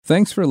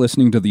Thanks for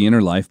listening to the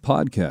Inner Life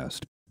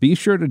Podcast. Be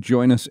sure to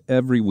join us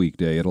every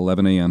weekday at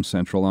 11 a.m.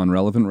 Central on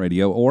Relevant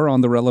Radio or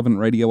on the Relevant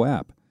Radio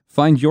app.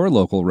 Find your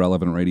local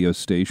Relevant Radio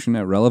station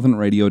at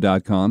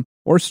relevantradio.com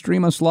or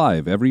stream us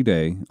live every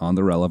day on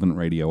the Relevant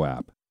Radio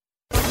app.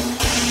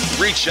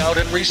 Reach out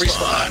and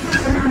respond.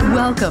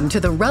 Welcome to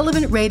the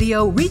Relevant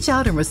Radio Reach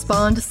Out and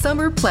Respond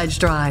Summer Pledge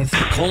Drive.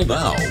 Call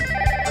now.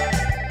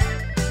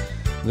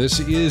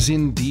 This is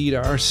indeed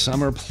our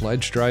summer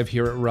pledge drive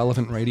here at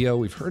Relevant Radio.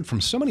 We've heard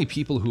from so many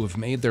people who have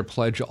made their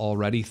pledge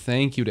already.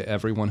 Thank you to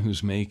everyone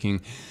who's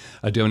making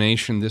a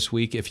donation this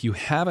week. If you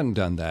haven't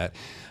done that,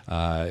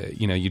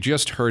 you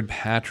just heard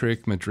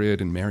Patrick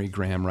Madrid and Mary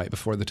Graham right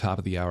before the top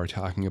of the hour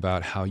talking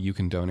about how you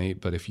can donate.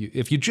 But if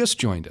you just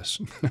joined us,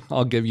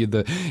 I'll give you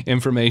the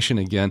information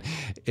again.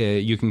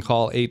 You can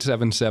call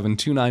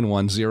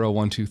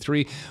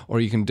 877-291-0123, or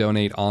you can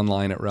donate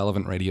online at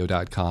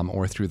relevantradio.com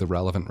or through the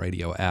Relevant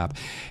Radio app.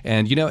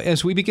 And,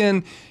 as we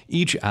begin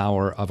each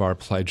hour of our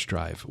pledge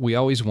drive, we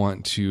always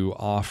want to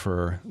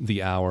offer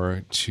the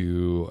hour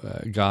to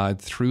God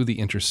through the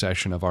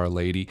intercession of Our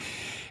Lady.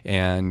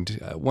 And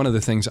one of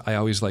the things I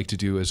always like to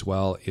do as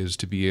well is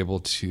to be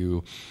able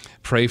to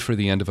pray for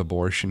the end of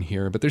abortion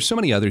here. But there's so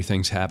many other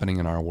things happening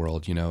in our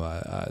world.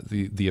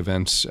 The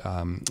events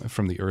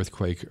from the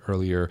earthquake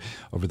earlier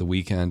over the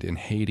weekend in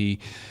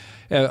Haiti,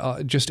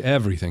 just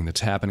everything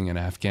that's happening in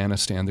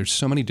Afghanistan. There's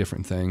so many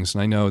different things.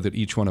 And I know that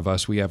each one of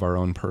us, we have our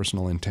own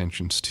personal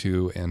intentions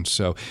too. And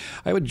so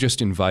I would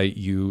just invite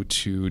you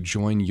to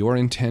join your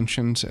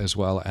intentions as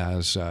well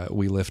as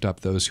we lift up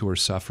those who are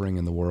suffering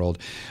in the world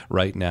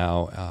right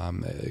now.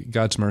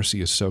 God's mercy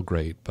is so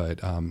great,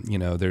 but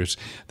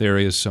there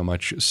is so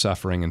much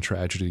suffering and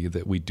tragedy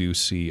that we do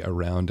see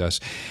around us.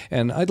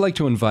 And I'd like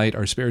to invite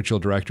our spiritual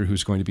director,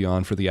 who's going to be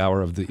on for the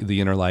hour of the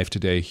Inner Life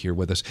today here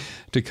with us,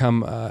 to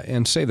come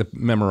and say the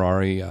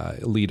Memorare,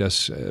 lead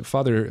us.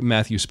 Father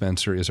Matthew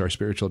Spencer is our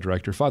spiritual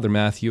director. Father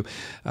Matthew,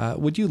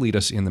 would you lead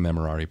us in the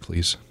Memorare,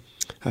 please?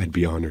 I'd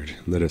be honored.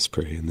 Let us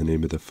pray in the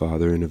name of the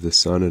Father, and of the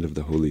Son, and of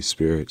the Holy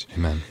Spirit.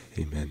 Amen.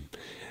 Amen.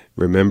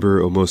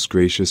 Remember, O most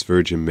gracious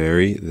Virgin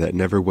Mary, that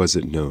never was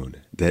it known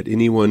that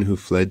anyone who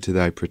fled to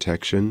thy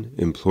protection,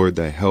 implored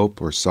thy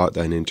help, or sought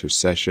thine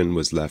intercession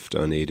was left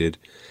unaided.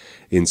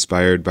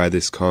 Inspired by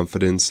this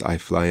confidence, I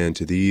fly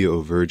unto thee,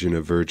 O Virgin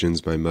of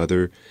Virgins, my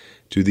Mother.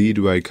 To thee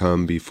do I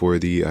come, before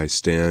thee I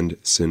stand,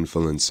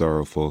 sinful and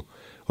sorrowful.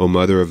 O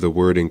Mother of the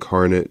Word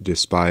incarnate,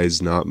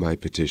 despise not my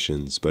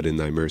petitions, but in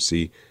thy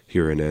mercy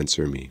hear and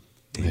answer me.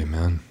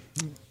 Amen.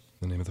 In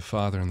the name of the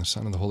Father, and the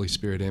Son, and the Holy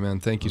Spirit. Amen.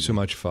 Thank you so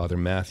much, Father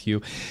Matthew.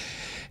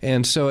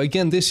 And so,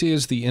 again, this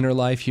is the Inner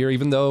Life here,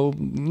 even though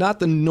not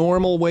the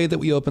normal way that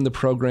we open the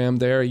program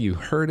there. You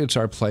heard it's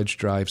our pledge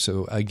drive.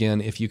 So, again,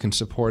 if you can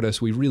support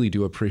us, we really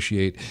do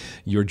appreciate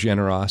your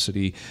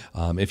generosity.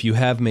 If you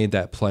have made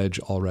that pledge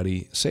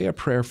already, say a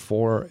prayer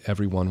for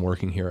everyone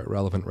working here at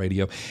Relevant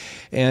Radio.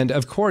 And,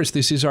 of course,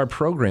 this is our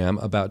program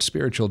about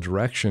spiritual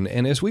direction.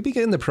 And as we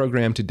begin the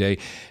program today,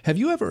 have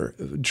you ever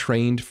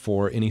trained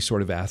for any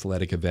sort of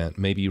athletic event?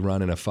 Maybe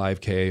running a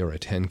 5K or a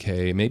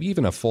 10K, maybe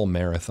even a full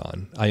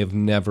marathon. I have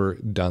never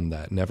done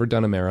that, never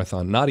done a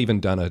marathon, not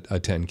even done a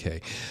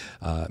 10K.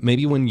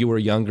 Maybe when you were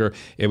younger,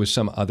 it was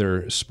some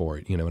other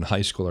sport, in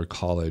high school or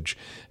college,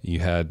 you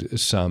had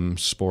some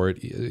sport,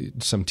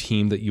 some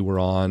team that you were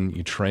on,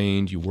 you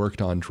trained, you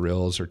worked on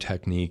drills or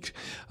technique,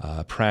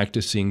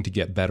 practicing to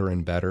get better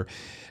and better.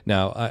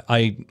 Now,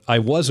 I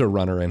was a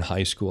runner in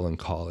high school and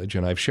college,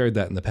 and I've shared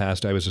that in the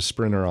past. I was a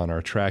sprinter on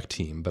our track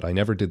team, but I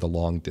never did the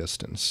long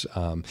distance.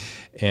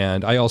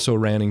 And I also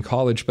ran in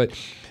college. But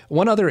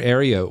one other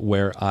area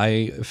where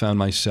I found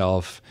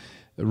myself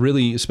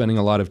really spending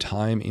a lot of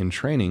time in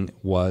training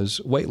was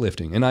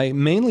weightlifting. And I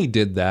mainly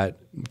did that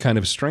kind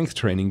of strength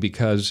training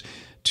because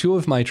two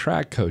of my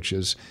track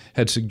coaches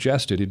had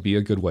suggested it'd be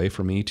a good way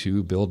for me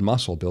to build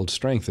muscle, build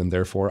strength, and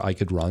therefore I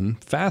could run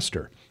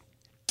faster.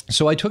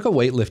 So I took a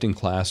weightlifting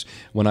class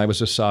when I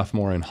was a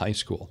sophomore in high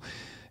school.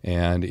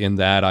 And in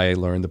that, I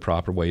learned the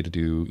proper way to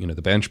do,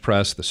 the bench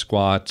press, the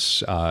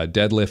squats,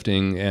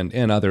 deadlifting,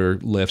 and other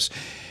lifts.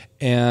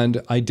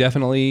 And I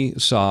definitely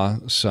saw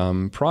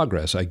some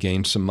progress. I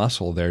gained some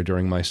muscle there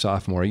during my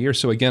sophomore year.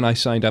 So again, I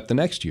signed up the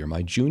next year,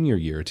 my junior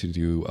year, to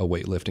do a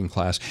weightlifting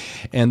class.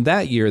 And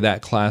that year,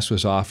 that class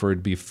was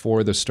offered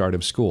before the start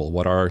of school,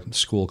 what our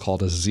school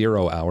called a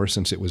 0 hour,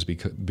 since it was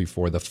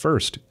before the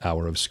first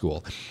hour of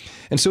school.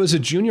 And so as a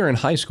junior in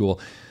high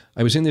school,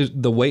 I was in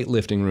the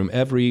weightlifting room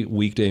every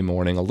weekday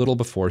morning, a little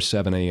before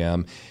 7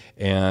 a.m.,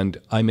 and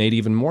I made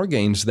even more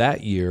gains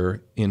that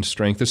year in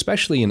strength,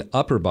 especially in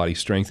upper body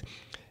strength.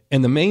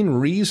 And the main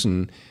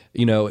reason,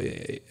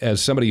 as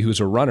somebody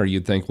who's a runner,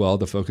 you'd think, well,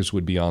 the focus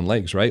would be on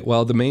legs, right?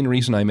 Well, the main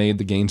reason I made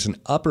the gains in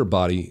upper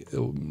body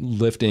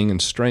lifting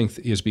and strength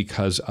is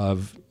because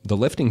of the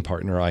lifting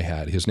partner I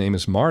had. His name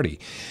is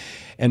Marty.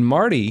 And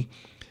Marty,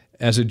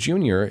 as a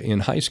junior in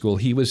high school,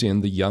 he was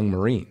in the Young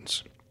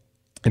Marines.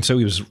 And so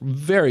he was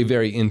very,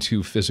 very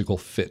into physical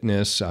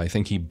fitness. I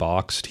think he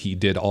boxed. He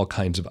did all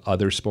kinds of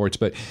other sports,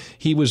 but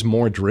he was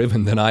more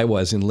driven than I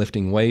was in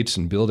lifting weights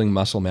and building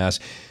muscle mass.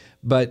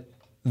 But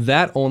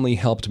that only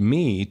helped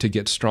me to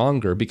get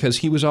stronger because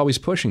he was always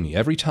pushing me.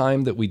 Every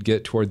time that we'd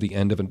get toward the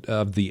end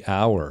of the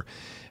hour,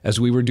 as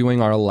we were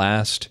doing our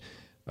last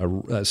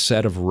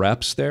set of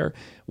reps there,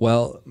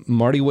 well,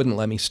 Marty wouldn't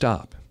let me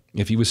stop.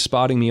 If he was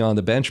spotting me on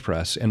the bench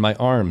press and my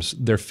arms,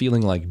 they're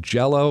feeling like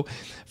jello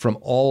from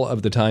all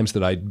of the times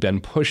that I'd been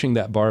pushing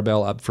that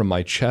barbell up from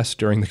my chest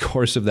during the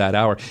course of that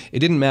hour, it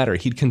didn't matter.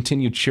 He'd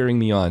continue cheering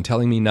me on,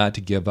 telling me not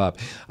to give up.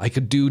 I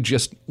could do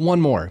just one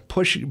more,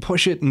 push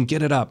it and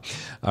get it up.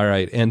 All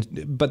right.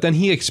 But then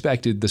he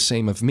expected the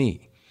same of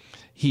me.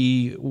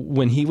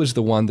 When he was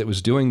the one that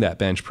was doing that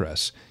bench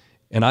press,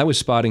 and I was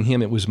spotting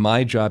him, it was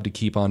my job to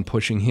keep on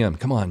pushing him.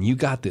 Come on, you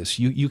got this.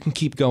 You can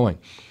keep going.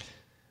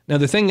 Now,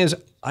 the thing is,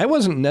 I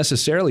wasn't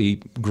necessarily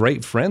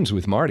great friends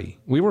with Marty.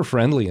 We were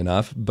friendly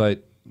enough,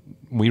 but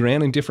we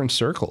ran in different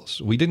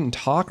circles. We didn't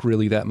talk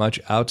really that much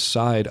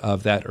outside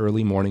of that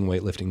early morning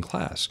weightlifting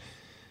class.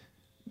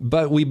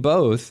 But we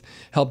both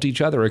helped each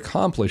other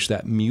accomplish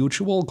that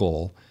mutual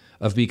goal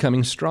of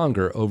becoming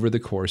stronger over the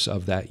course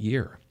of that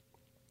year.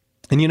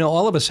 And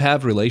all of us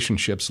have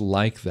relationships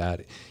like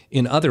that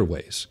in other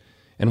ways.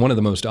 And one of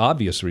the most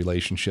obvious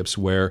relationships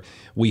where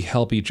we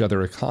help each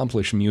other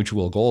accomplish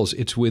mutual goals,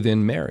 it's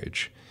within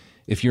marriage.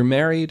 If you're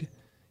married,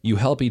 you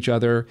help each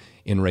other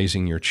in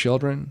raising your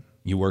children.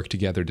 You work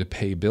together to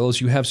pay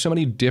bills. You have so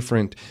many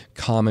different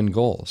common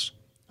goals.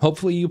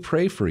 Hopefully you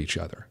pray for each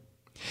other.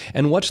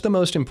 And what's the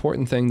most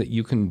important thing that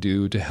you can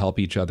do to help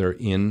each other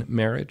in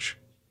marriage?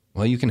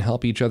 Well, you can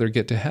help each other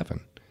get to heaven.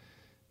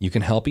 You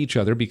can help each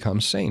other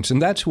become saints.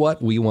 And that's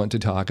what we want to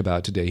talk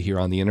about today here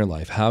on The Inner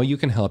Life, how you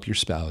can help your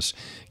spouse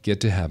get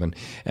to heaven.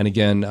 And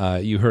again,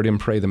 you heard him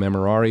pray the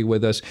Memorare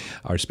with us,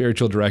 our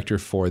spiritual director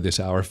for this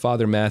hour,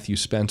 Father Matthew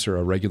Spencer,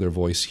 a regular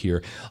voice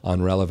here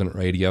on Relevant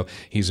Radio.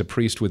 He's a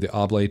priest with the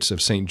Oblates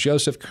of St.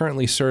 Joseph,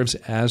 currently serves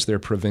as their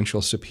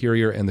provincial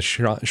superior and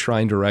the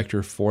shrine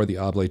director for the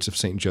Oblates of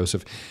St.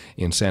 Joseph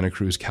in Santa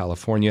Cruz,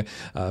 California.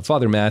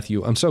 Father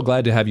Matthew, I'm so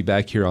glad to have you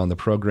back here on the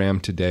program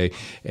today.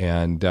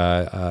 And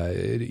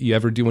you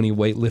ever do any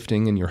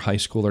weightlifting in your high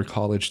school or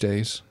college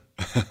days?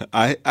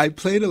 I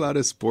played a lot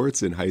of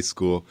sports in high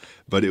school,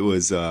 but it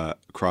was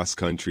cross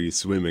country,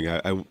 swimming.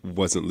 I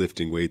wasn't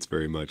lifting weights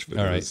very much for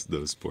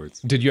those sports.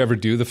 Did you ever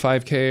do the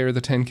 5K or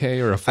the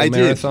 10K or a full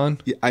marathon?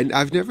 Yeah,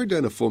 I've never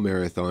done a full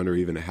marathon or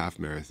even a half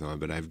marathon,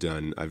 but I've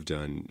done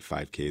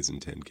 5Ks and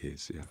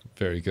 10Ks. Yeah,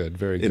 very good,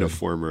 very good. In a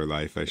former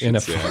life, I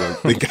should say. I don't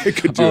think I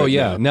could do it. Oh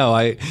yeah, now.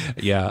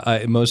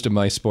 no, most of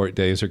my sport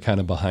days are kind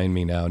of behind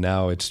me now.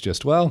 Now it's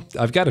just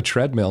I've got a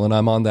treadmill and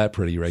I'm on that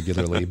pretty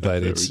regularly,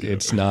 but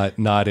it's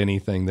not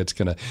anything that's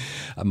gonna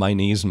my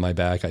knees and my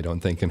back I don't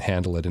think can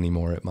handle it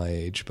anymore at my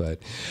age. But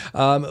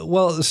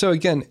so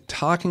again,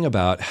 talking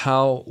about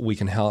how we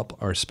can help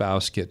our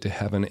spouse get to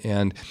heaven,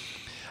 and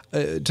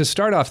to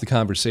start off the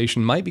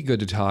conversation, might be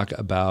good to talk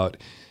about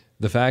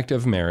the fact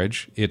of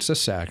marriage. It's a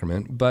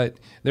sacrament, but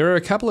there are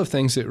a couple of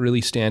things that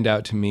really stand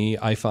out to me,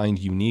 I find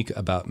unique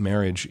about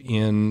marriage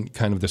in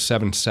kind of the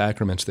 7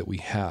 sacraments that we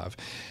have,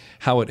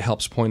 how it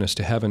helps point us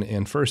to heaven.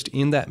 And first,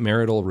 in that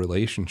marital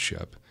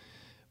relationship,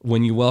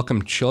 when you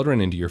welcome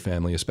children into your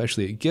family,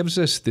 especially, it gives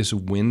us this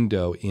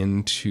window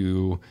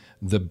into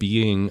the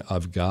being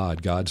of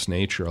God, God's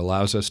nature,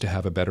 allows us to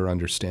have a better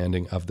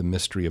understanding of the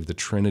mystery of the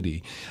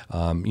Trinity,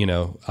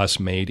 us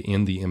made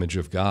in the image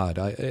of God.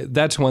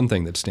 That's one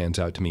thing that stands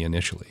out to me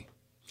initially.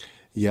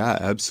 Yeah,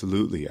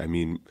 absolutely. I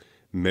mean,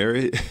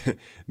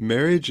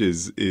 marriage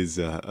is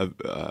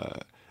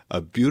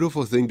a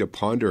beautiful thing to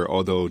ponder,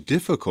 although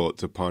difficult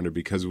to ponder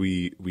because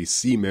we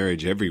see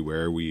marriage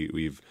everywhere.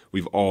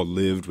 We've all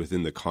lived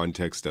within the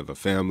context of a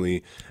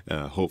family,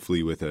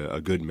 hopefully with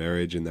a good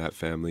marriage in that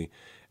family.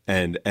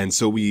 And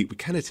so we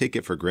kind of take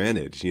it for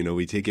granted.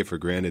 We take it for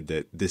granted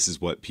that this is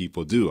what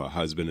people do. A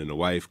husband and a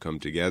wife come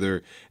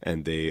together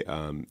and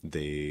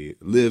they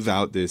live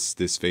out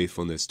this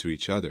faithfulness to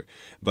each other.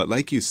 But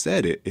like you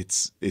said,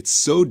 it's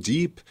so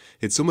deep.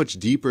 It's so much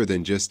deeper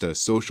than just a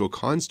social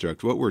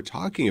construct. What we're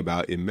talking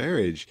about in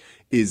marriage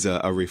is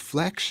a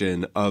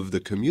reflection of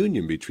the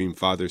communion between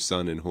Father,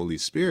 Son, and Holy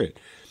Spirit.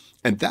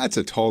 And that's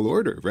a tall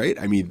order, right?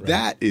 I mean,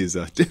 that is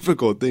a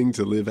difficult thing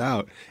to live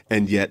out.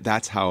 And yet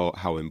that's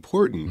how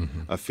important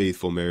a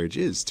faithful marriage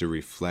is, to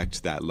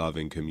reflect that love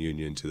and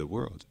communion to the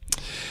world.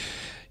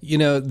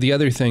 The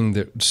other thing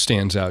that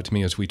stands out to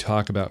me as we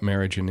talk about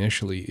marriage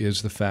initially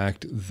is the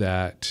fact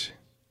that,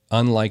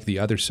 unlike the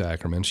other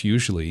sacraments,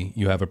 usually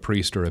you have a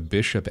priest or a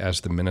bishop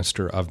as the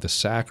minister of the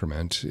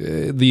sacrament.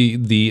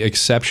 The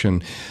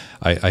exception,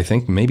 I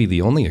think maybe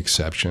the only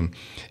exception,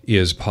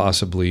 is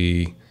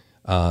possibly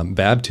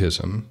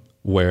baptism,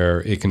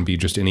 where it can be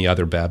just any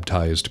other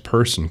baptized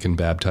person can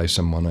baptize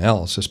someone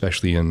else,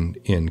 especially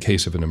in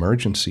case of an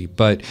emergency.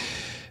 But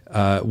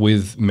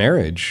with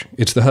marriage,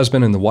 it's the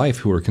husband and the wife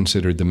who are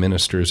considered the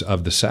ministers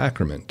of the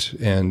sacrament.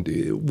 And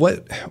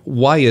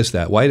why is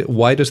that?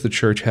 Why does the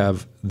church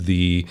have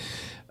the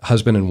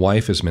husband and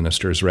wife as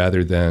ministers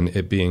rather than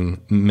it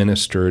being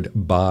ministered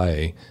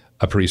by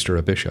a priest or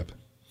a bishop?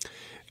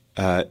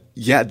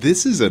 Yeah,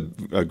 this is a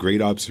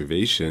great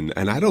observation,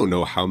 and I don't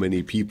know how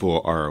many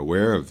people are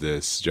aware of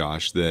this,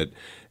 Josh, that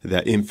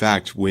in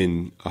fact,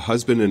 when a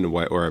husband and a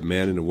wife, or a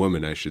man and a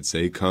woman, I should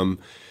say, come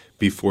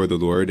before the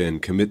Lord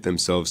and commit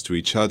themselves to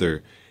each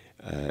other,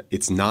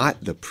 it's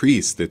not the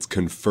priest that's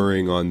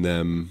conferring on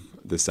them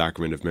the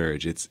sacrament of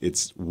marriage.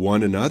 It's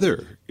one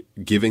another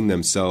giving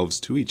themselves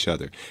to each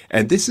other.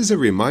 And this is a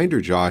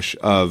reminder, Josh,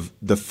 of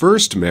the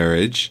first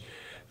marriage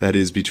that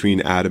is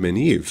between Adam and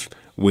Eve,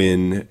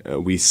 when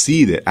we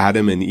see that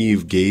Adam and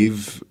Eve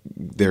gave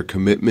their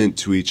commitment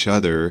to each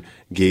other,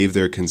 gave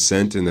their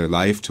consent in their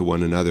life to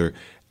one another,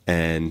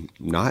 and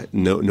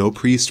no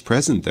priest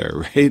present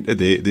there, right?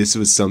 This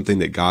was something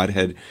that God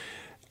had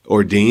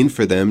ordained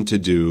for them to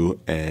do,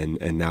 and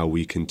now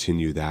we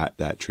continue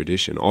that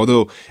tradition.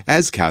 Although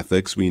as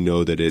Catholics, we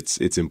know that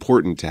it's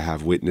important to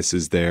have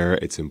witnesses there.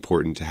 It's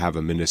important to have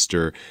a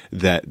minister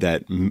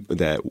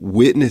that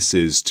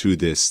witnesses to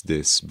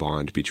this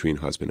bond between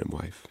husband and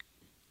wife.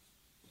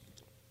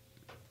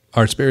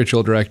 Our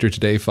spiritual director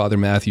today, Father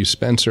Matthew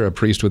Spencer, a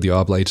priest with the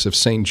Oblates of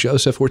St.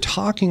 Joseph. We're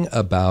talking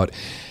about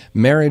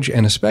marriage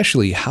and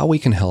especially how we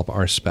can help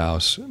our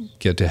spouse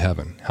get to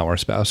heaven, how our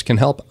spouse can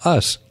help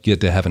us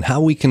get to heaven, how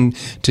we can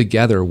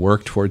together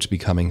work towards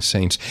becoming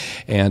saints.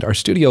 And our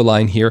studio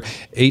line here,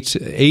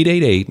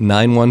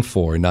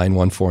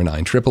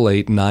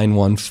 888-914-9149,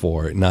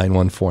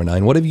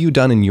 888-914-9149. What have you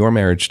done in your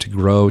marriage to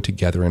grow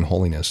together in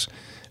holiness?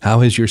 How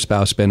has your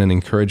spouse been an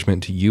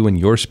encouragement to you in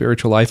your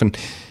spiritual life? And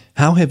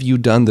how have you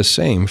done the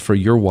same for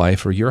your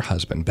wife or your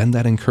husband? Been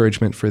that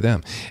encouragement for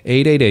them.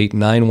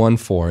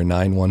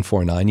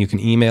 888-914-9149. You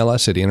can email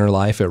us at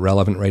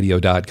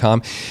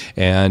innerlife@relevantradio.com.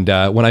 And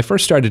when I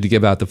first started to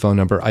give out the phone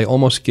number, I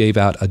almost gave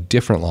out a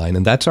different line,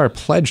 and that's our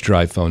pledge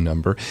drive phone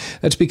number.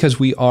 That's because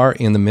we are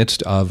in the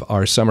midst of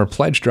our summer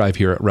pledge drive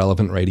here at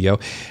Relevant Radio,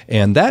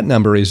 and that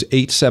number is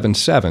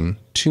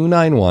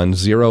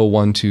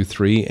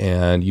 877-291-0123,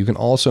 and you can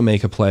also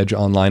make a pledge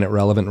online at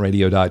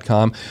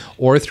relevantradio.com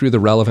or through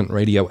the Relevant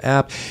Radio app.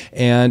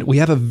 And we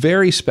have a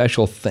very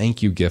special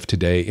thank you gift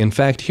today. In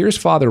fact, here's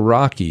Father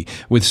Rocky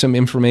with some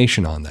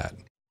information on that.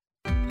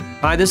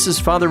 Hi, this is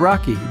Father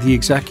Rocky, the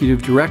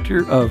Executive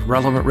Director of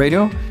Relevant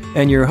Radio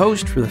and your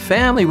host for the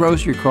Family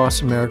Rosary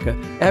Across America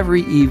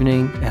every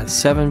evening at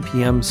 7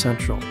 p.m.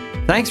 Central.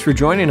 Thanks for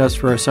joining us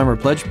for our summer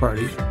pledge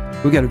party.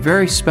 We've got a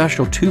very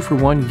special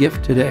 2-for-1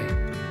 gift today.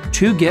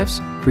 2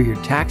 gifts for your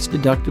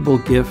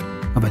tax-deductible gift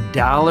of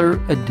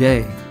 $1 a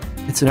day.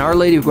 It's an Our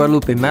Lady of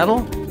Guadalupe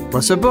medal,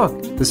 plus a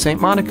book, the St.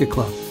 Monica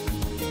Club.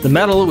 The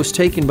medal was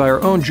taken by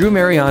our own Drew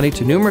Mariani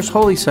to numerous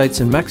holy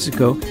sites in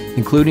Mexico,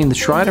 including the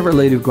Shrine of Our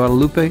Lady of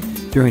Guadalupe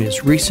during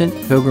his recent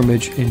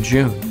pilgrimage in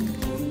June.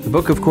 The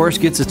book, of course,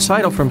 gets its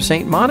title from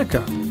St.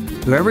 Monica,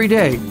 who every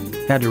day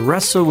had to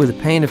wrestle with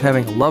the pain of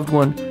having a loved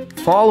one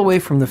fall away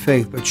from the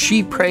faith, but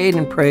she prayed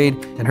and prayed,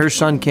 and her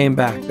son came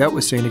back. That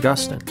was St.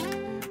 Augustine.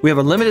 We have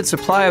a limited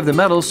supply of the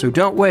medals, so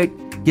don't wait.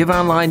 Give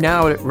online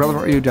now at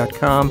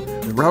relevantradio.com,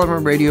 the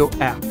Relevant Radio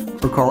app,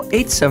 or call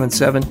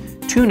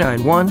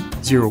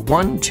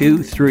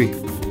 877-291-0123.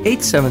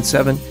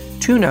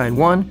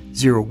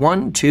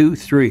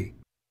 877-291-0123.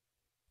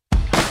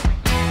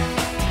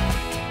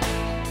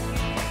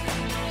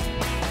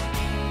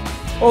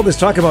 Oh, this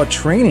talk about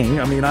training.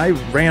 I mean, I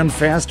ran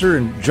faster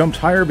and jumped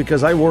higher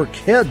because I wore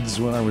Keds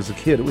when I was a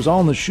kid. It was all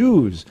in the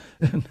shoes,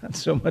 not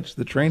so much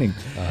the training.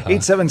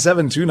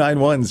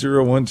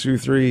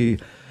 877-291-0123.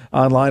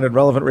 Online at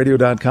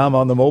relevantradio.com,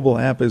 on the mobile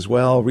app as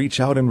well.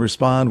 Reach out and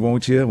respond,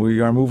 won't you? We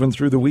are moving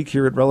through the week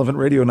here at Relevant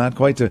Radio, not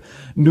quite to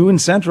noon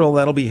central.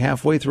 That'll be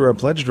halfway through our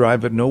pledge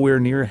drive, but nowhere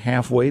near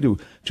halfway to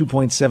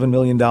 $2.7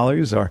 million,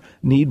 our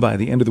need by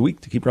the end of the week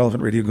to keep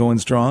Relevant Radio going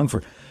strong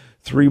for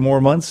 3 more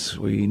months.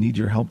 We need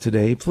your help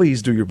today.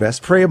 Please do your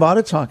best. Pray about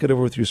it. Talk it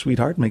over with your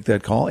sweetheart. Make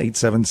that call,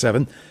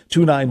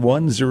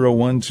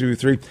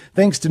 877-291-0123.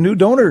 Thanks to new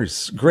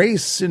donors,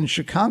 Grace in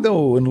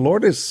Chicago and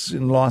Lourdes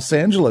in Los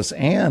Angeles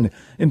and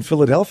in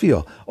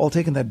Philadelphia, all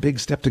taking that big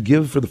step to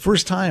give for the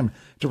first time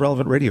to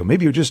Relevant Radio.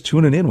 Maybe you're just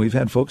tuning in. We've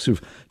had folks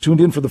who've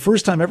tuned in for the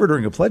first time ever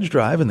during a pledge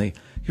drive, and they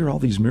hear all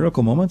these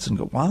miracle moments and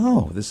go,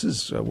 wow, this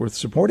is worth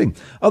supporting.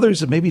 Others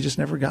have maybe just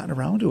never gotten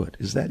around to it.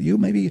 Is that you?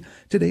 Maybe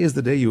today is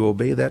the day you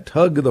obey that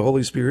tug of the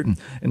Holy Spirit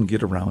and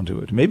get around to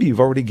it. Maybe you've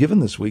already given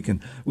this week,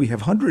 and we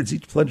have hundreds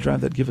each pledge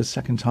drive that give a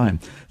second time.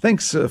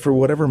 Thanks for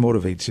whatever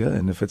motivates you,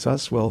 and if it's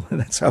us, well,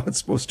 that's how it's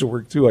supposed to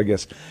work too, I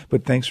guess.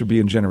 But thanks for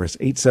being generous.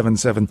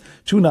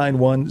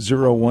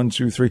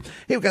 877-291-0123.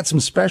 Hey, we've got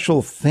some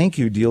special thank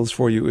you deals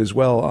for you as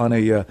well on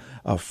a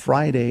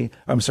Wednesday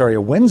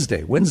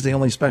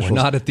only special.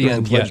 We're not at the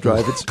end yet.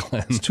 Drive. It's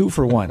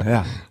 2-for-1.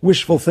 Yeah.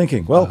 Wishful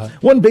thinking. Well,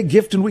 one big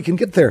gift and we can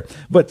get there.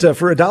 But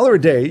for $1 a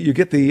day, you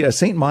get the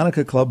St.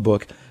 Monica Club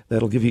book.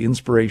 That'll give you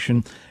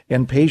inspiration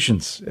and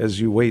patience as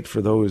you wait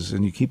for those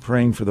and you keep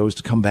praying for those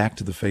to come back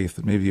to the faith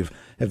that maybe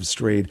have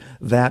strayed.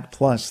 That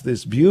plus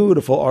this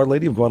beautiful Our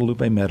Lady of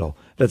Guadalupe medal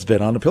that's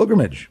been on a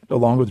pilgrimage,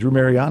 along with Drew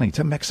Mariani,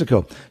 to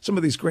Mexico. Some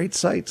of these great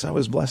sites. I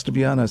was blessed to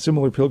be on a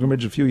similar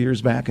pilgrimage a few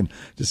years back and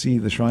to see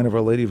the Shrine of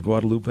Our Lady of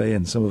Guadalupe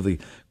and some of the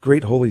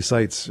great holy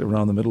sites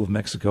around the middle of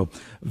Mexico.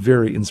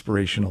 Very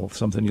inspirational,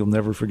 something you'll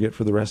never forget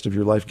for the rest of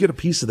your life. Get a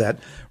piece of that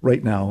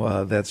right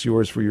now. That's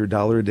yours for your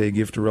 $1-a-day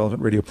gift to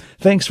Relevant Radio.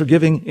 Thanks for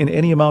giving in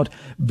any amount.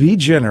 Be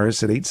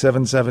generous at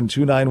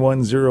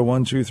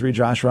 877-291-0123.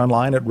 Josh, are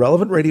online at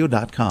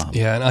relevantradio.com.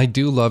 Yeah, and I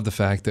do love the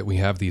fact that we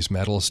have these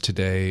medals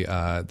today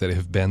that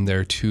have been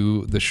there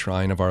to the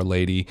Shrine of Our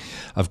Lady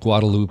of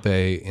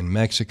Guadalupe in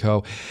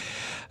Mexico.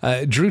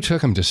 Drew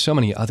took him to so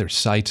many other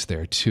sites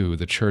there, too.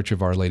 The Church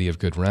of Our Lady of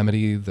Good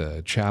Remedy,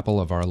 the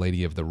Chapel of Our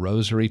Lady of the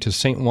Rosary, to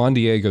St. Juan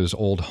Diego's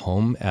old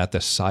home at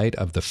the site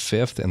of the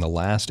fifth and the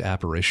last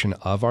apparition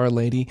of Our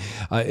Lady.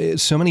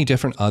 So many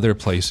different other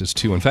places,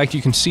 too. In fact,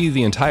 you can see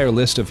the entire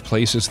list of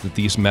places that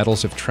these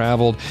medals have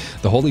traveled,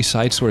 the holy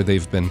sites where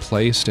they've been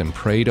placed and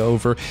prayed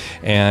over,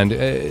 and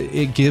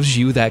it gives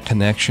you that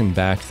connection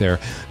back there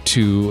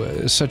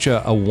to such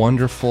a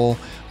wonderful,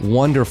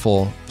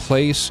 wonderful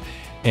place.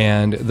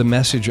 And the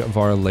message of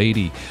Our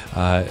Lady,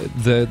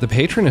 the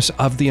patroness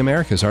of the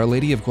Americas, Our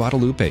Lady of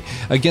Guadalupe.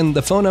 Again,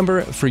 the phone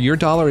number for your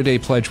 $1-a-day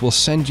pledge will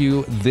send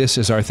you this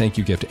as our thank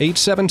you gift,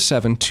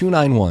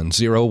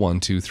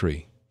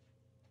 877-291-0123.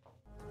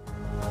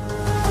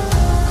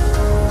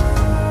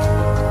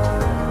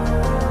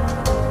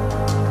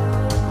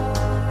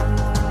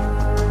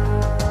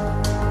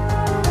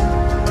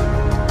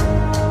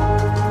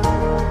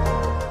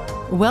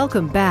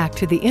 Welcome back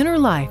to The Inner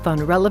Life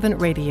on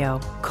Relevant Radio.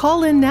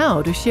 Call in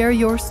now to share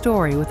your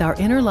story with our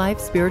Inner Life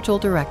Spiritual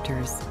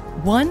Directors.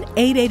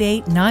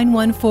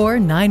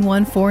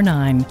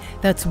 1-888-914-9149.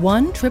 That's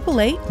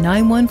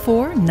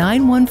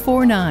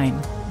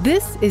 1-888-914-9149.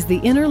 This is The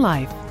Inner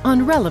Life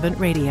on Relevant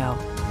Radio.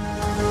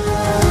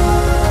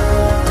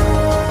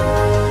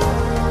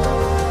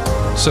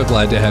 So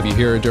glad to have you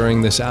here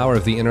during this hour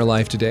of The Inner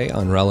Life today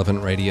on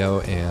Relevant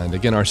Radio. And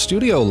again, our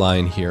studio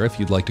line here, if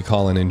you'd like to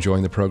call in and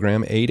join the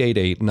program,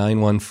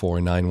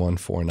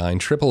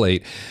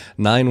 888-914-9149,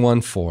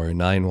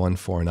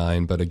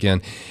 888-914-9149. But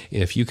again,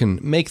 if you can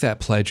make that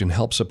pledge and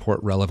help support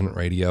Relevant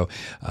Radio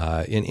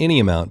in any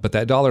amount, but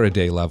that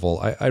 $1-a-day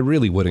level, I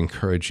really would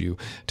encourage you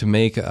to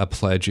make a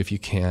pledge if you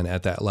can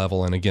at that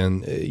level. And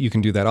again, you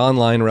can do that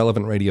online,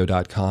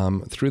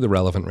 relevantradio.com, through the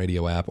Relevant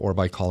Radio app, or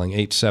by calling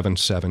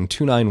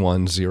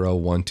 877-291-0123.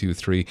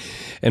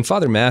 And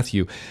Father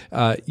Matthew,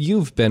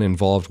 you've been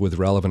involved with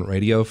Relevant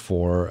Radio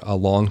for a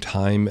long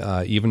time,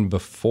 even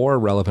before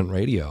Relevant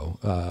Radio.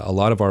 A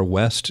lot of our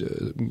west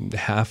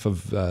half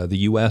of the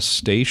U.S.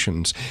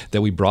 stations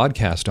that we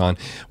broadcast on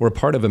were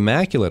part of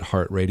Immaculate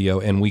Heart Radio,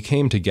 and we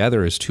came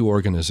together as two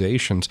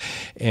organizations.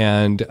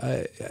 And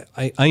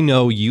I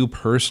know you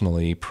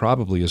personally,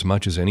 probably as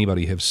much as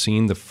anybody, have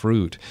seen the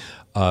fruit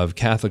of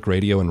Catholic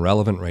radio and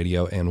Relevant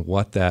Radio and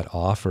what that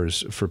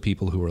offers for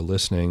people who are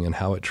listening and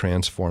how it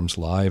transforms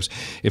lives.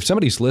 If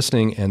somebody's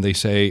listening and they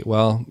say,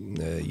 well,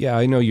 yeah,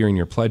 I know you're in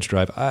your pledge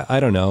drive. I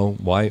don't know.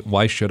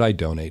 Why should I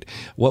donate?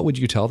 What would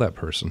you tell that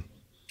person?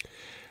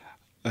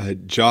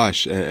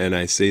 Josh, and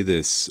I say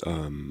this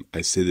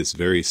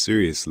very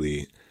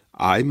seriously,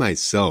 I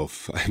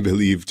myself, I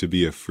believe to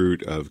be a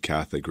fruit of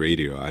Catholic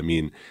radio. I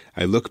mean,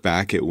 I look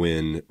back at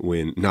when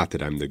not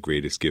that I'm the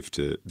greatest gift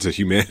to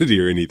humanity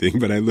or anything,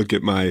 but I look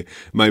at my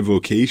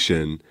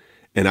vocation,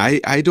 and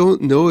I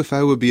don't know if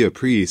I would be a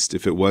priest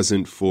if it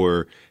wasn't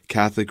for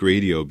Catholic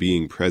radio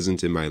being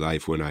present in my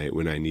life when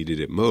I needed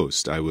it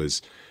most. I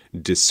was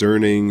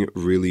discerning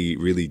really,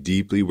 really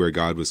deeply where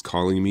God was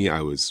calling me.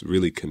 I was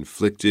really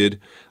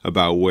conflicted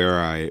about where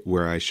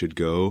I should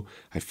go.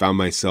 I found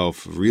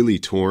myself really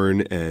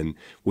torn, and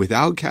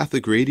without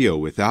Catholic radio,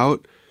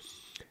 without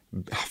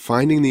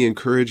finding the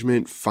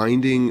encouragement,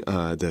 finding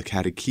the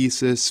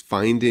catechesis,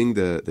 finding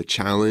the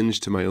challenge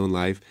to my own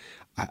life,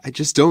 I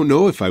just don't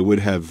know if I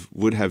would have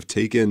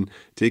taken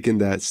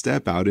that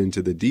step out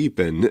into the deep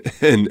and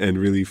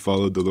really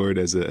followed the Lord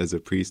as a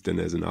priest and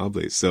as an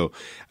oblate. So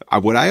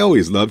what I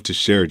always loved to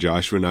share,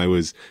 Josh, when I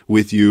was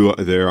with you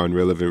there on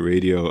Relevant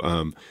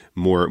Radio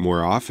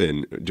more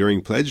often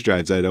during pledge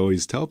drives, I'd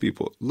always tell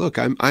people, look,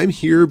 I'm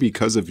here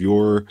because of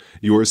your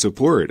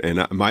support,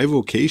 and my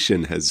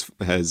vocation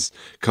has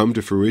come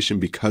to fruition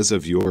because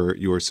of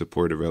your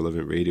support of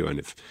Relevant Radio.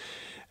 And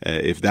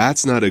if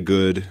that's not a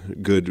good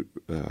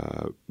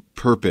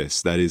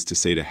purpose, that is to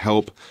say, to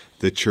help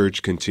the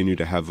church continue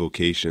to have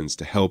vocations,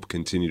 to help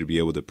continue to be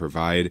able to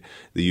provide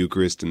the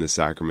Eucharist and the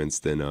sacraments,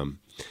 then I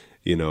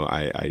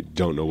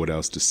don't know what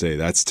else to say.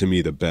 That's, to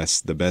me, the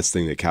best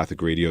thing that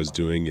Catholic radio is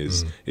doing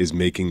is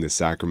making the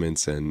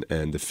sacraments and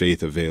the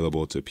faith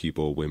available to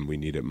people when we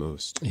need it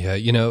most. Yeah,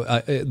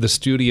 the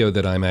studio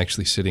that I'm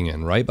actually sitting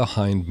in, right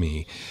behind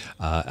me,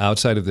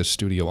 outside of this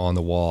studio on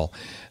the wall,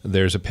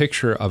 there's a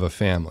picture of a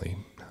family,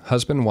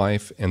 husband,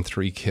 wife, and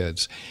 3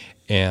 kids.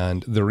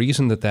 And the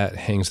reason that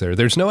hangs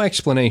there's no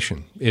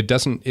explanation. It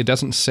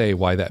doesn't say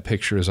why that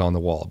picture is on the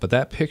wall, but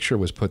that picture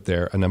was put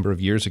there a number of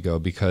years ago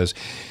because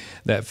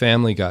that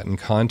family got in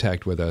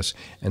contact with us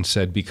and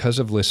said, because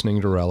of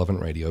listening to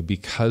Relevant Radio,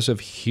 because of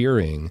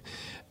hearing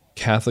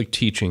Catholic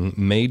teaching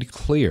made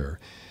clear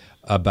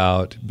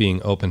about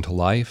being open to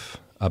life,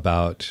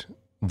 about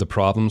the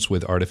problems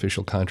with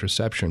artificial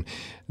contraception,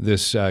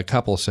 this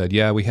couple said,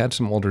 yeah, we had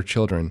some older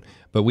children,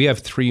 but we have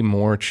 3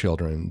 more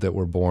children that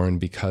were born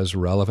because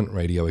Relevant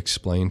Radio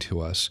explained to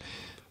us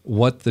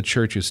what the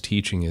church's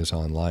teaching is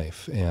on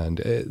life.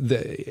 And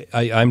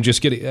I'm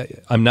just getting,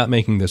 I'm not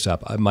making this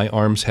up. My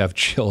arms have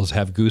chills,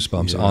 have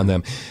goosebumps on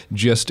them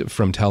just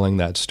from telling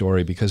that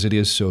story, because it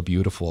is so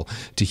beautiful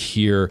to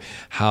hear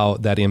how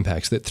that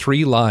impacts, that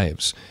 3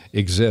 lives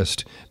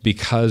exist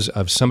because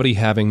of somebody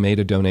having made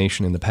a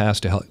donation in the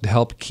past to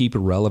help keep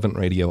Relevant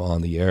Radio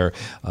on the air.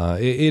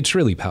 It's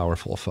really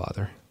powerful,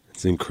 Father.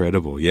 It's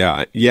incredible.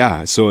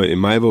 Yeah. So in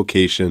my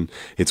vocation,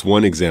 it's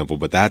one example,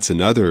 but that's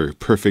another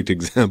perfect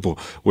example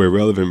where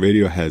Relevant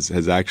Radio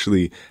has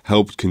actually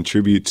helped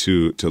contribute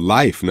to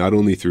life, not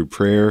only through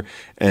prayer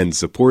and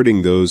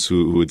supporting those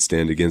who would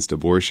stand against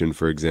abortion,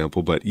 for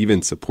example, but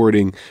even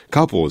supporting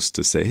couples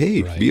to say,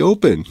 hey, be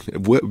open,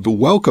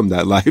 welcome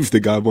that life that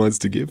God wants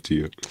to give to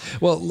you.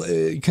 Well,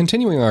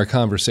 continuing our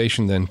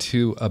conversation then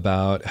too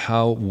about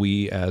how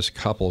we as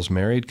couples,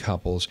 married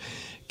couples,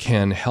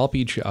 can help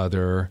each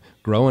other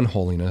grow in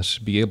holiness,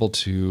 be able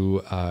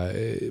to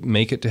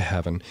make it to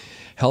heaven,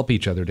 help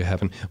each other to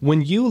heaven.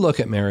 When you look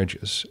at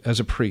marriages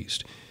as a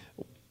priest,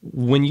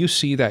 when you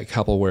see that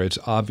couple where it's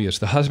obvious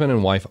the husband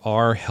and wife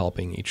are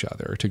helping each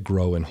other to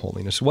grow in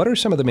holiness, what are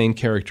some of the main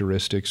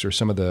characteristics or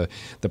some of the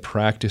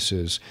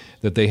practices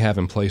that they have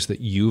in place that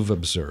you've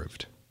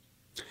observed?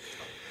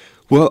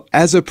 Well,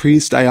 as a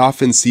priest, I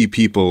often see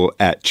people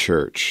at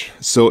church.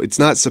 So it's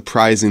not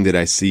surprising that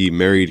I see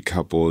married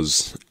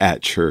couples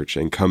at church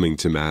and coming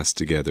to Mass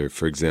together,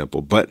 for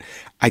example. But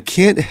I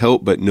can't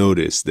help but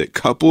notice that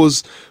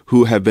couples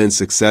who have been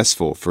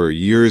successful for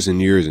years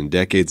and years and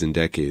decades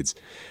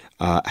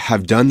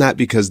have done that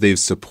because they've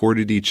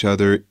supported each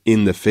other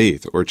in the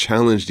faith or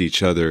challenged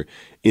each other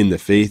in the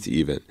faith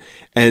even.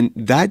 And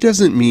that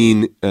doesn't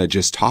mean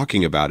just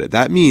talking about it.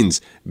 That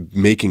means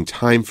making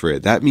time for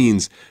it. That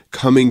means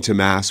coming to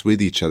Mass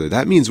with each other.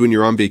 That means when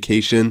you're on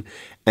vacation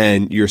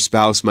and your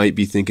spouse might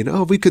be thinking,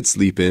 oh, we could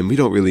sleep in, we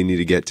don't really need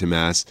to get to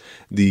Mass,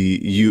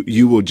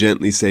 you will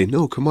gently say,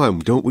 no, come on,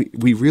 don't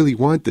we really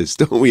want this,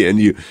 don't we? And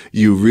you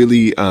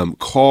really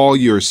call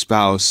your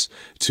spouse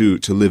to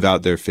live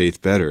out their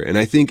faith better. And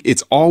I think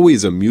it's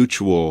always a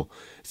mutual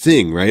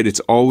thing, right? It's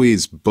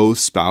always both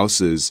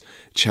spouses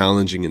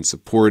challenging and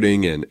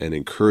supporting and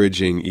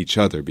encouraging each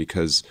other,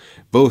 because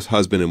both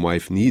husband and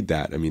wife need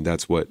that. I mean,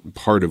 that's what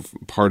part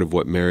of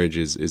what marriage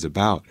is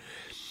about.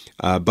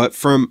 But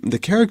from the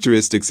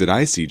characteristics that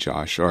I see,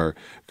 Josh, are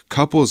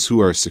couples who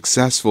are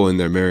successful in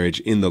their marriage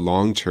in the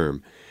long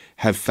term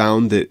have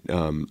found that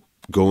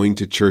going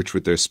to church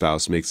with their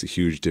spouse makes a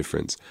huge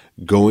difference.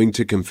 Going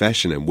to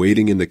confession and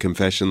waiting in the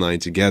confession line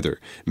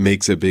together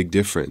makes a big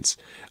difference.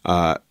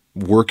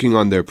 Working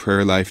on their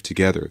prayer life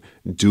together,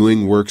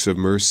 doing works of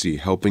mercy,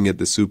 helping at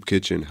the soup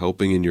kitchen,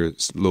 helping in your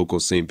local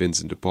St.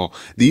 Vincent de Paul.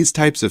 These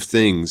types of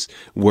things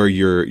where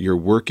you're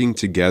working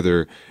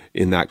together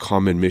in that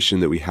common mission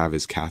that we have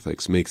as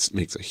Catholics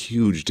makes a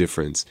huge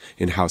difference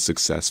in how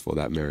successful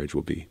that marriage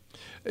will be.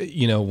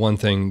 You know, one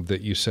thing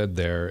that you said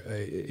there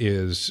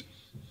is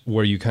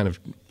where you kind of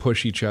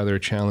push each other,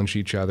 challenge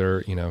each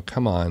other,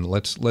 come on,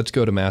 let's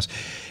go to Mass.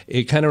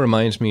 It kind of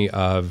reminds me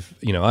of,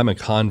 I'm a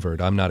convert,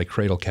 I'm not a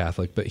cradle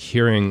Catholic, but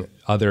hearing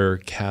other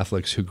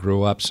Catholics who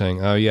grew up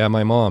saying, oh yeah,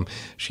 my mom,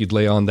 she'd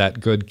lay on that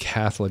good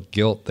Catholic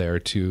guilt there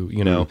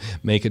to,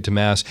 make it to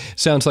Mass.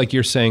 Sounds like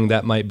you're saying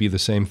that might be the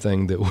same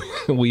thing that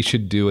we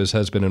should do as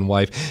husband and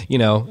wife.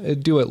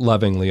 Do it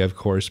lovingly, of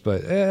course,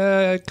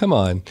 but come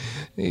on,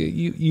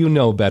 you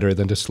know better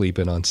than to sleep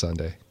in on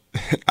Sunday.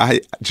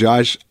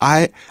 Josh,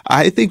 I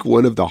think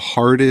one of the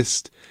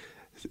hardest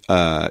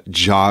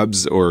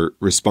jobs or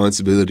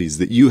responsibilities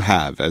that you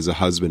have as a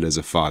husband, as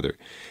a father,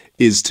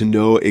 is to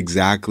know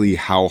exactly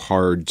how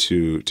hard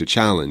to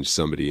challenge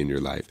somebody in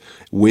your life.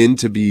 When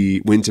to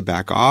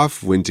back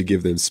off, when to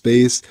give them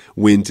space,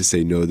 when to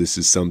say, no, this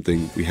is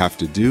something we have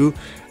to do.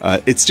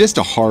 It's just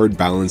a hard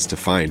balance to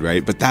find,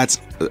 right? But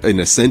that's an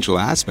essential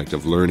aspect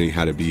of learning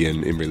how to be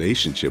in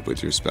relationship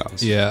with your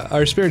spouse. Yeah.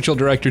 Our spiritual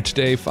director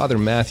today, Father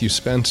Matthew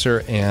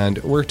Spencer, and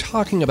we're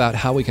talking about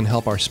how we can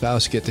help our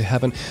spouse get to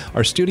heaven.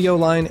 Our studio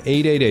line,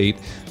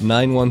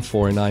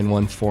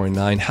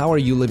 888-914-9149. How are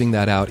you living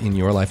that out in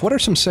your life? What are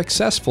some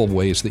successful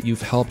ways that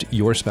you've helped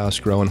your spouse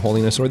grow in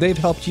holiness, or they've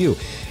helped you?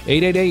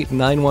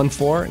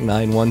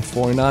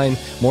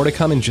 888-914-9149. More to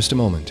come in just a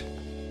moment.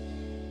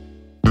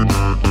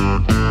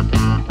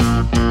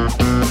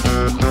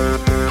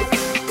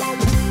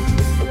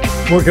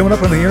 More coming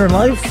up on The Inner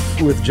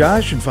Life with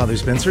Josh and Father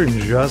Spencer in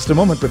just a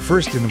moment. But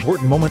first, an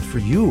important moment for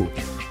you.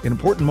 An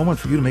important moment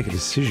for you to make a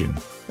decision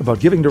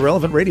about giving to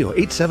Relevant Radio.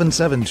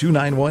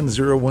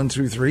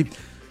 877-291-0123.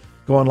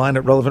 Go online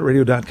at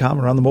relevantradio.com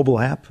or on the mobile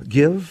app.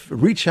 Give,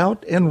 reach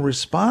out, and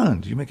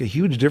respond. You make a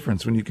huge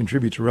difference when you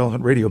contribute to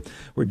Relevant Radio.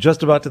 We're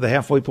just about to the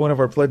halfway point of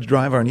our pledge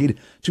drive. Our need,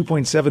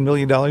 $2.7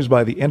 million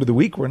by the end of the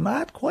week. We're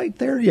not quite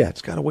there yet.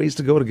 It's got a ways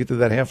to go to get to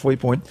that halfway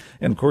point.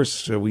 And, of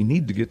course, we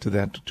need to get to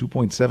that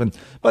 2.7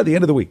 by the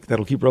end of the week.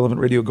 That'll keep Relevant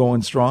Radio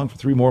going strong for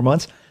 3 more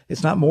months.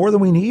 It's not more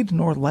than we need,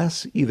 nor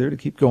less either, to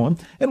keep going.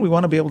 And we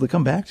want to be able to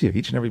come back to you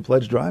each and every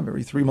pledge drive,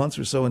 every 3 months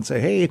or so, and say,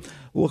 hey,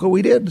 look what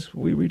we did.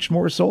 We reached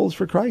more souls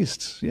for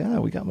Christ. Yeah,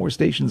 we got more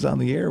stations on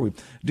the air. We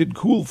did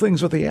cool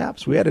things with the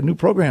apps. We added new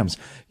programs.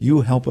 You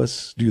help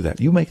us do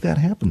that. You make that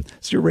happen.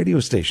 It's your radio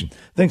station.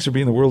 Thanks for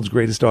being the world's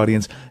greatest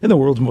audience and the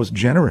world's most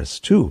generous,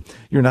 too.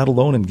 You're not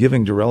alone in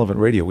giving to Relevant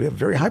Radio. We have a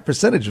very high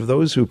percentage of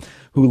those who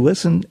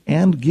listen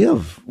and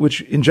give, which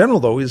in general,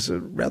 though, is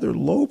a rather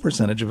low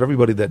percentage of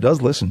everybody that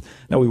does listen.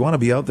 Now, we want to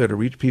be out there to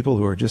reach people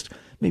who are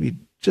maybe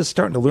just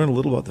starting to learn a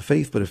little about the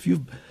faith. But if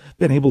you've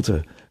been able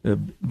to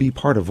be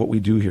part of what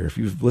we do here, if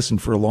you've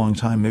listened for a long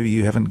time, maybe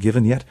you haven't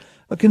given yet,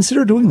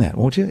 consider doing that,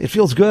 won't you? It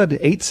feels good.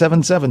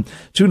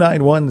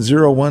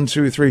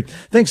 877-291-0123.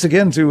 Thanks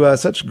again to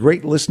such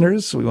great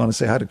listeners. We want to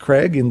say hi to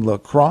Craig in La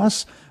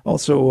Crosse,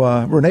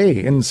 also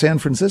Renee in San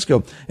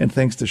Francisco, and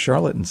thanks to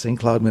Charlotte in St.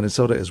 Cloud,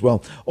 Minnesota as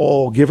well.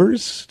 All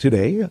givers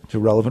today to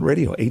Relevant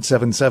Radio,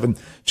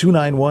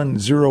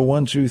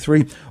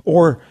 877-291-0123.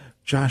 Or,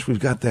 Josh, we've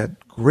got that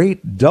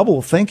great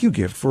double thank you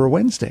gift for a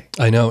Wednesday.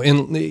 I know.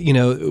 And,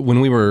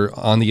 when we were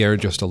on the air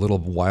just a little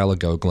while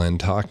ago, Glenn,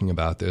 talking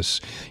about this,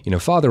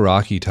 Father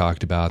Rocky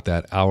talked about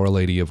that Our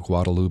Lady of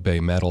Guadalupe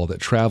medal that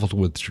traveled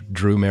with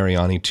Drew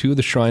Mariani to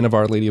the Shrine of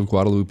Our Lady of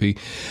Guadalupe,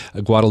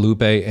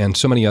 and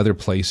so many other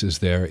places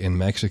there in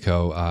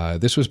Mexico.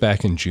 This was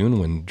back in June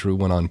when Drew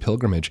went on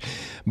pilgrimage.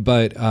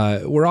 But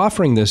we're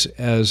offering this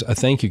as a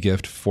thank you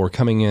gift for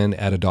coming in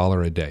at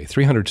 $1 a day,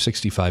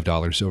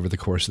 $365 over the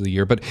course of the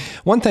year. But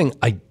one thing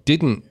I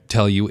didn't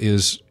tell you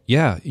is,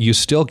 you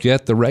still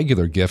get the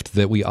regular gift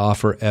that we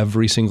offer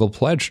every single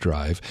pledge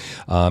drive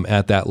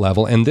at that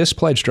level. And this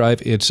pledge drive,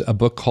 it's a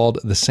book called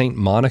The St.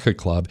 Monica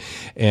Club.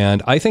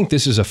 And I think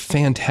this is a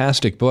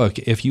fantastic book.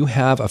 If you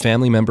have a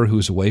family member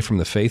who's away from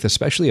the faith,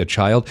 especially a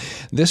child,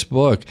 this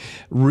book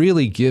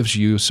really gives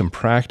you some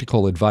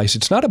practical advice.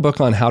 It's not a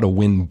book on how to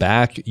win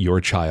back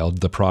your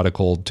child, the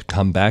prodigal, to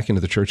come back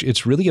into the church.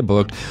 It's really a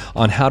book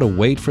on how to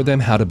wait for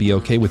them, how to be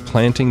okay with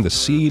planting the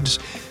seeds,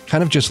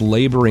 kind of just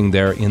laboring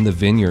there in the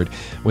vineyard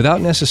without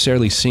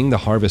necessarily seeing the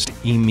harvest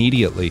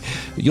immediately.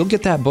 You'll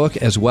get that book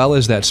as well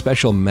as that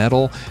special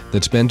medal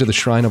that's been to the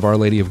Shrine of Our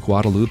Lady of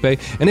Guadalupe.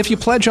 And if you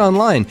pledge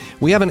online,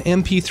 we have an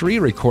MP3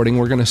 recording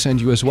we're going to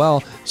send you as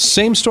well.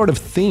 Same sort of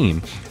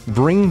theme.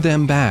 Bring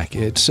them back.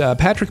 It's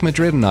Patrick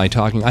Madrid and I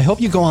talking. I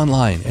hope you go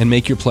online and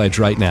make your pledge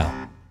right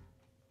now.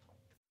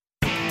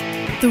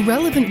 The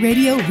Relevant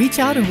Radio Reach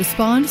Out and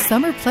Respond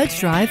Summer Pledge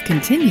Drive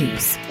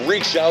continues.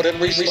 Reach out and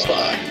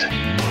respond.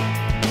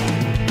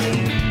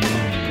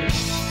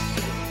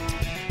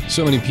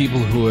 So many people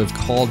who have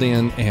called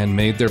in and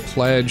made their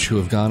pledge, who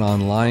have gone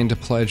online to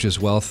pledge as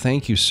well.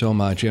 Thank you so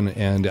much.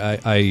 And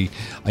I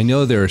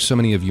know there are so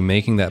many of you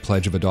making that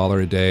pledge of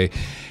 $1 a day.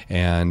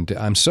 And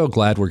I'm so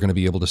glad we're going to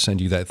be able to send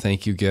you that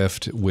thank you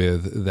gift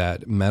with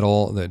that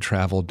medal that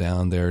traveled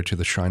down there to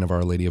the Shrine of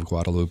Our Lady of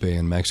Guadalupe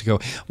in Mexico.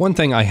 One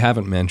thing I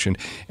haven't mentioned,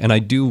 and I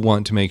do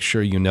want to make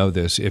sure you know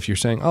this, if you're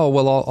saying, oh,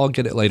 well, I'll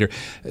get it later.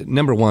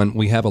 Number one,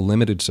 we have a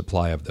limited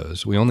supply of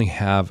those. We only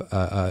have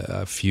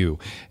a few.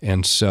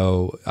 And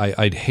so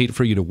I'd hate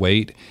for you to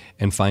wait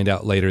and find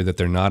out later that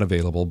they're not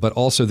available. But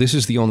also, this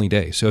is the only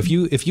day. So if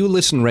you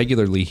listen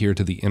regularly here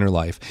to The Inner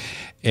Life,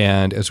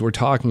 and as we're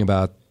talking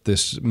about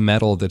this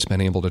medal that's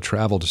been able to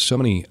travel to so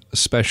many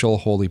special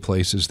holy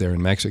places there in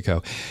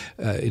Mexico,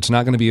 it's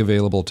not going to be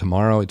available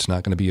tomorrow. It's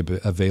not going to be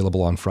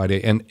available on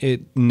Friday. And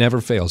it never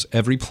fails.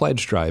 Every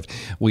pledge drive,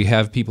 we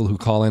have people who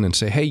call in and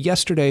say, hey,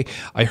 yesterday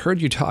I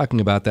heard you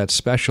talking about that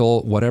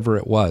special whatever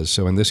it was.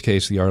 So in this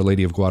case, the Our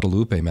Lady of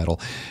Guadalupe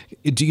medal.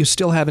 Do you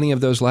still have any of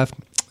those left?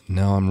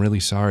 No, I'm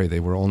really sorry. They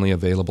were only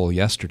available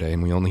yesterday,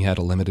 and we only had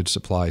a limited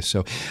supply.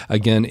 So,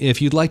 again,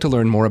 if you'd like to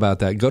learn more about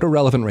that, go to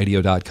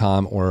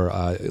relevantradio.com or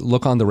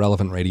look on the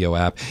Relevant Radio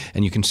app,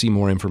 and you can see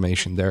more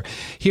information there.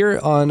 Here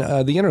on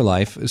The Inner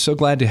Life, so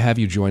glad to have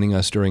you joining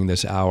us during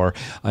this hour.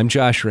 I'm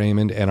Josh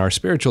Raymond, and our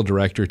spiritual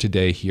director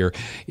today here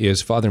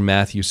is Father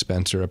Matthew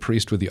Spencer, a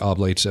priest with the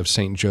Oblates of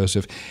St.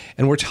 Joseph.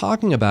 And we're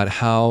talking about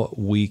how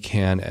we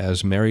can,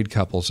 as married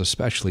couples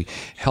especially,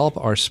 help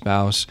our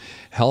spouse,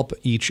 help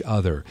each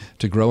other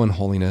to grow in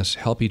holiness,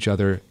 help each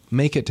other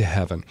make it to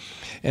heaven.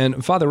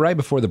 And Father, right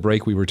before the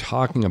break, we were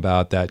talking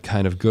about that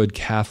kind of good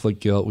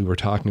Catholic guilt. We were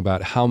talking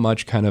about how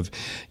much kind of,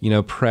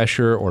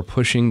 pressure or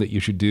pushing that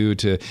you should do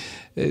to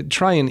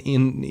try and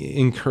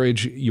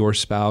encourage your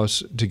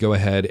spouse to go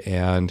ahead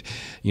and,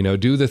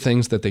 do the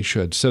things that they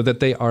should so that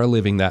they are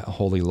living that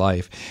holy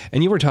life.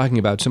 And you were talking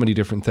about so many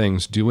different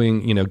things,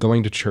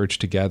 going to church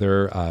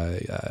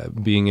together,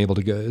 being able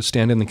to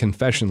stand in the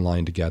confession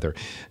line together,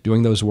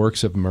 doing those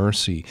works of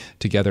mercy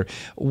together.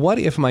 What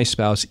if my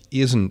spouse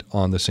isn't aren't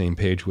on the same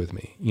page with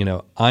me.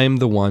 I'm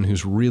the one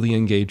who's really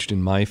engaged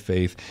in my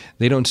faith.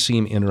 They don't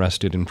seem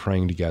interested in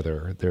praying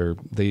together.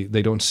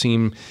 They don't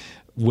seem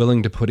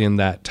willing to put in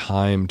that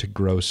time to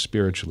grow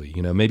spiritually.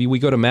 Maybe we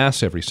go to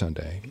Mass every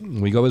Sunday.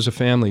 We go as a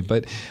family,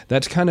 but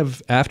that's kind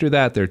of, after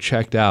that, they're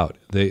checked out.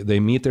 They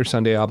meet their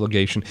Sunday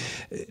obligation.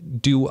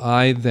 Do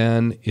I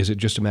then, is it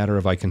just a matter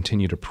of I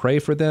continue to pray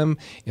for them?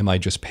 Am I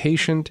just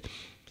patient?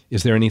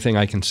 Is there anything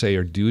I can say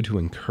or do to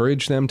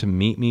encourage them to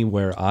meet me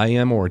where I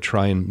am, or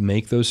try and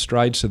make those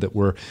strides so that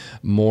we're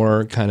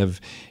more kind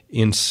of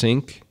in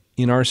sync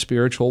in our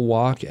spiritual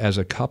walk as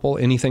a couple?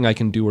 Anything I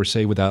can do or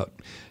say without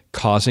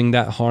causing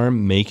that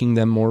harm, making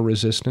them more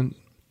resistant?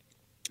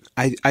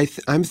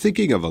 I'm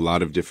thinking of a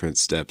lot of different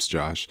steps,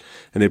 Josh,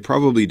 and it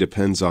probably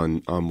depends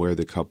on where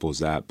the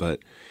couple's at. But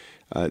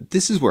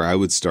this is where I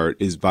would start,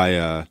 is by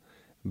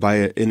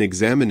an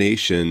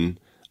examination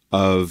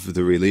of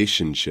the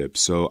relationship.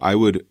 So I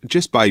would,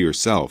 just by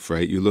yourself,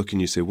 right? You look and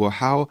you say, well,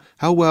 how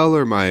well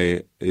am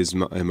I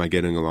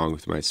getting along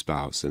with my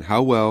spouse, and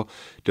how well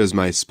does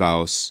my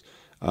spouse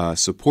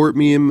support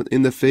me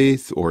in the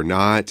faith or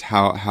not?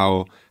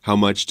 How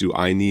much do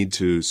I need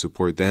to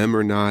support them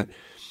or not?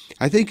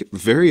 I think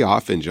very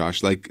often,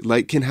 Josh,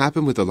 like can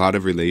happen with a lot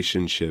of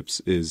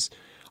relationships, is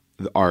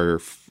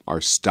our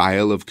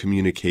style of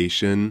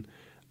communication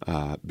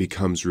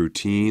becomes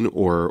routine,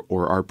 or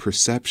our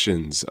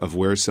perceptions of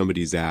where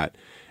somebody's at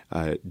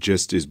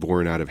just is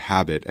born out of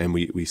habit, and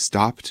we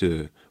stop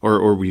to,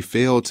 or we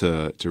fail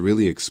to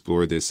really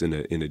explore this in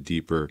a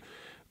deeper,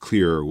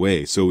 clearer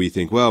way. So we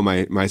think, well,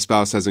 my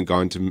spouse hasn't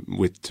gone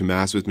to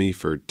Mass with me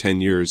for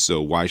 10 years,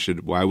 so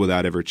why will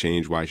that ever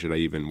change? Why should I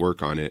even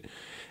work on it?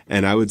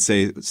 And I would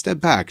say, step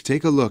back,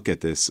 take a look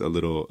at this a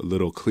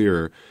little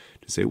clearer,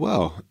 to say,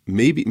 well,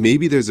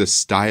 maybe there's a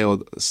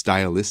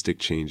stylistic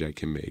change I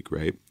can make,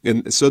 right?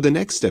 And so the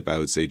next step, I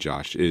would say,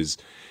 Josh, is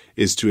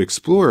to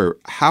explore,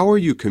 how are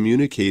you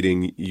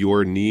communicating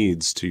your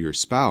needs to your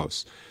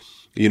spouse?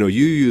 You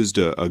used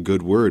a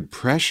good word,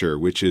 pressure,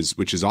 which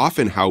is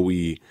often how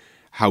we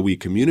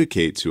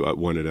communicate to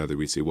one another.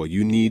 We say, well,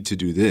 you need to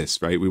do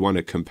this, right? We want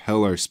to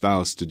compel our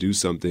spouse to do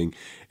something,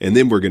 and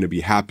then we're going to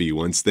be happy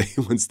once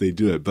they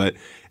do it. But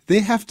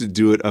they have to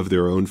do it of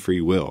their own free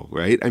will,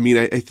 right? I mean,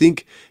 I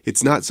think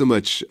it's not so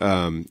much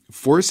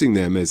forcing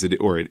them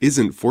it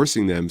isn't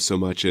forcing them so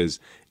much as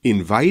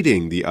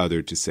inviting the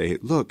other to say,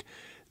 look,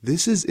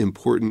 this is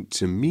important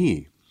to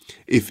me.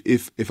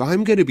 If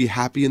I'm going to be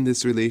happy in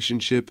this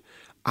relationship,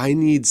 I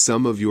need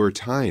some of your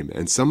time,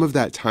 and some of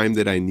that time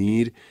that I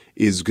need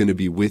is going to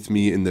be with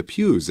me in the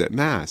pews at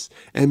Mass.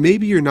 And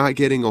maybe you're not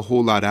getting a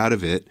whole lot out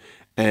of it,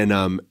 and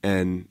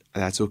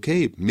that's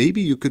okay.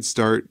 Maybe you could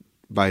start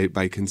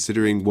by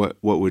considering what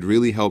would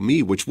really help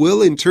me, which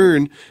will in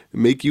turn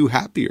make you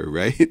happier,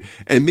 right?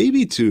 And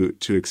maybe to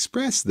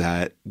express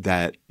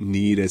that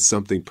need as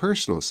something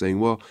personal,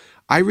 saying, well,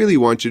 I really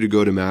want you to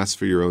go to Mass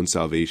for your own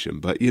salvation,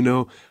 but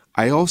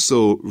I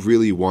also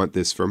really want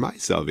this for my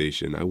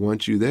salvation. I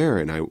want you there,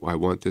 and I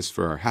want this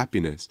for our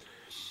happiness.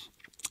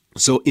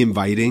 So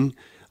inviting,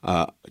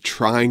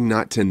 trying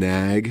not to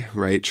nag,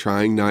 right?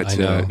 Trying not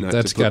to. I know.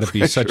 That's got to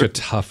be such a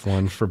tough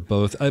one for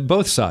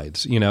both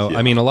sides. Yeah.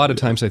 I mean, a lot of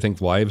times I think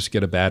wives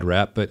get a bad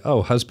rap, but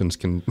husbands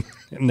can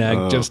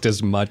nag just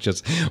as much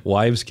as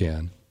wives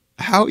can.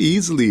 How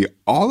easily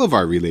all of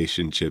our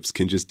relationships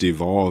can just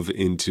devolve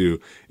into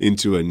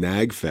a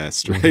nag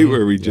fest, right? Mm-hmm.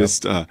 Where we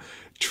just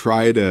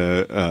try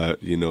to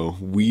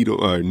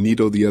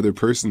needle the other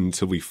person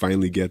until we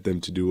finally get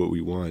them to do what we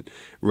want,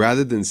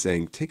 rather than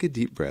saying, take a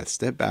deep breath,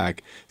 step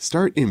back,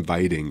 start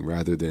inviting,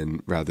 rather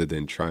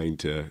than trying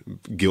to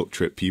guilt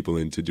trip people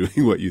into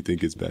doing what you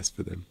think is best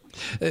for them.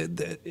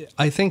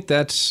 I think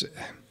that's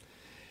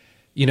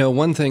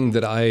one thing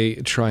that I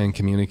try and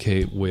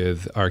communicate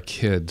with our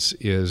kids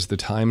is the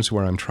times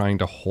where I'm trying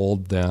to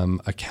hold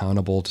them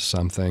accountable to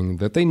something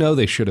that they know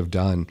they should have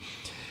done.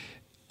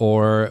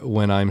 Or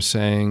when I'm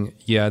saying,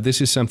 yeah,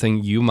 this is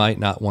something you might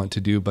not want to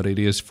do, but it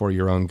is for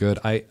your own good,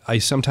 I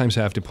sometimes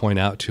have to point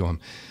out to them,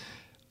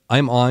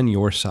 I'm on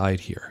your side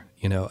here.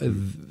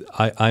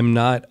 I'm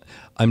not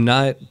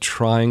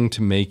trying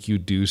to make you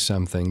do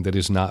something that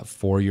is not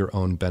for your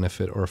own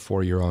benefit or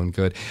for your own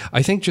good.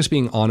 I think just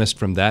being honest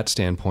from that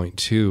standpoint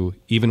too,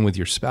 even with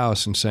your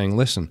spouse, and saying,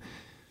 listen,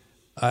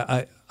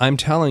 I'm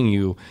telling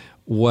you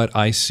what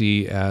I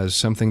see as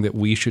something that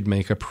we should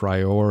make a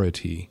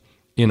priority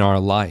in our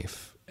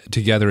life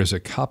together as a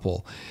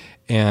couple.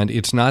 And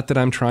it's not that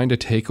I'm trying to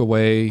take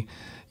away,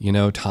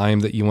 time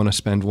that you want to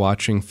spend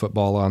watching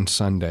football on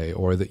Sunday,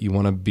 or that you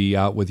want to be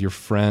out with your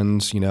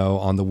friends,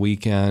 on the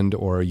weekend,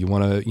 or you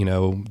want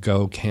to,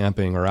 go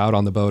camping or out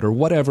on the boat, or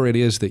whatever it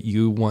is that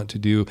you want to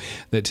do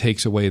that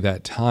takes away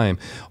that time.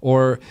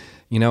 Or,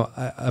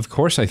 of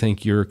course, I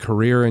think your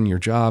career and your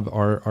job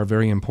are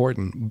very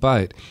important,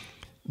 but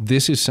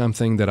this is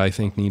something that I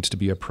think needs to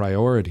be a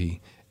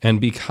priority.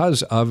 And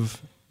because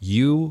of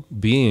you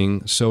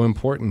being so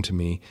important to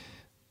me,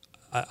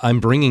 I'm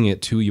bringing it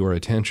to your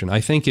attention.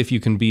 I think if you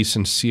can be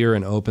sincere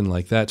and open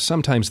like that,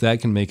 sometimes that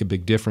can make a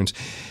big difference.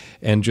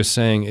 and just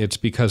saying it's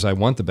because I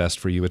want the best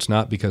for you. It's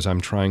not because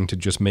I'm trying to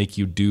just make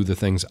you do the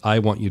things I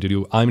want you to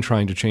do. I'm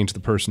trying to change the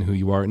person who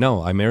you are.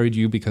 No, I married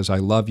you because I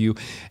love you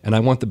and I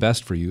want the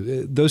best for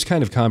you. Those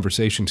kind of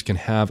conversations can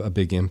have a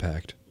big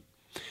impact.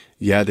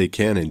 Yeah, they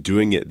can. And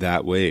doing it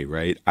that way,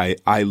 right?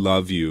 I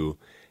love you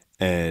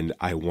and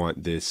I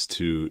want this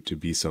to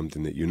be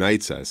something that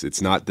unites us.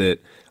 It's not that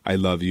I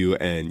love you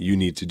and you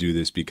need to do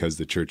this because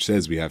the church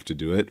says we have to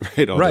do it,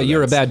 right? Although right,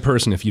 you're a bad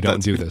person if you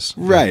don't do this.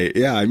 Right,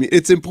 yeah. I mean,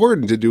 it's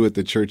important to do what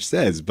the church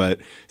says, but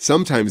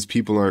sometimes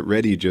people aren't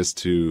ready just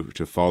to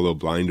follow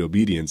blind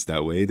obedience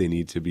that way. They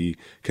need to be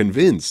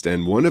convinced.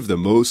 And one of the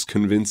most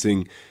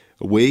convincing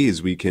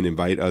ways we can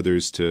invite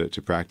others to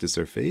practice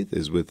their faith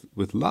is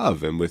with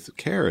love and with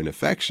care and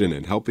affection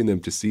and helping them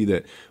to see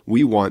that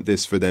we want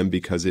this for them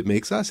because it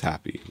makes us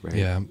happy. Right?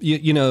 Yeah.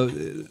 You know,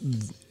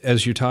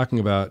 as you're talking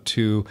about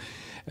too,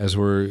 as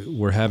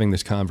we're having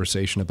this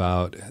conversation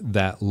about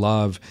that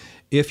love,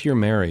 if you're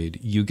married,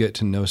 you get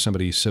to know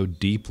somebody so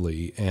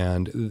deeply,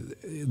 and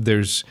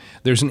there's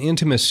an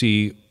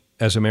intimacy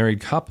as a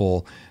married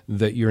couple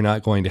that you're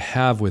not going to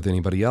have with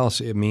anybody else.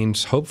 It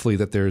means hopefully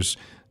that there's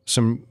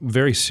some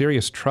very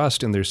serious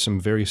trust and there's some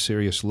very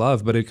serious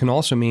love, but it can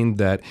also mean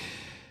that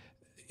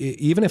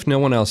even if no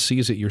one else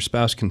sees it, your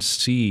spouse can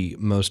see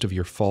most of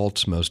your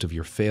faults, most of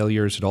your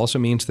failures. It also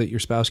means that your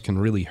spouse can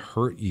really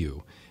hurt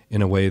you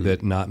in a way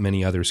that not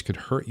many others could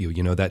hurt you.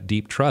 You know, that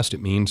deep trust,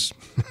 it means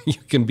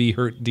you can be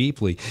hurt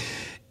deeply.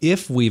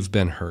 If we've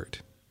been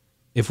hurt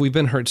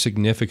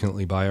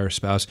significantly by our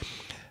spouse,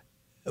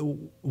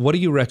 what do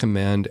you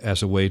recommend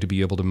as a way to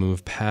be able to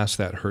move past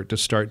that hurt, to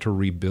start to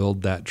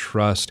rebuild that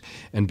trust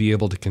and be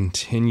able to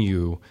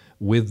continue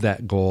with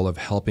that goal of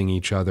helping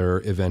each other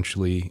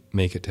eventually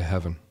make it to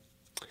heaven?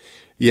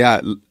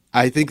 Yeah,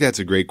 I think that's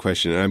a great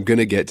question, and I'm going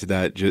to get to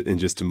that in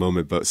just a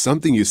moment. But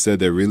something you said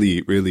that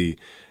really, really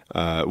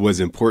was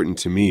important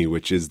to me,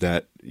 which is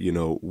that, you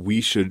know,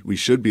 we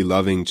should be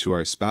loving to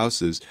our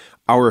spouses.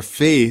 Our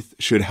faith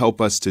should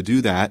help us to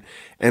do that.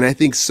 And I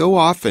think so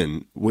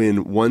often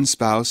when one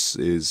spouse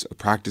is a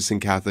practicing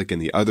Catholic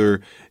and the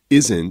other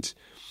isn't,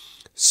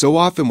 so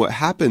often what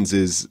happens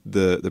is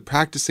the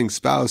practicing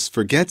spouse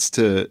forgets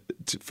to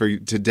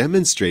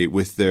demonstrate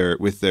with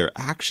their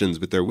actions,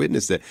 with their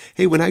witness, that,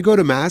 hey, when I go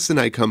to Mass and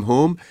I come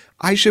home,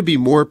 I should be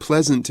more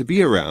pleasant to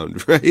be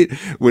around, right?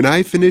 When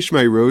I finish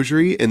my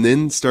rosary and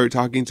then start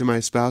talking to my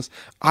spouse,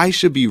 I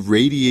should be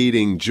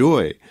radiating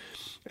joy.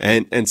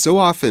 And so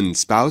often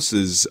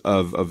spouses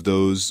of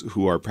those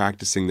who are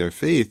practicing their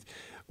faith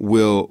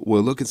will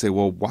look and say,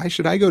 well, why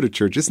should I go to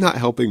church? It's not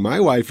helping my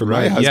wife or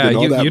my husband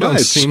all that much. You don't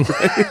seem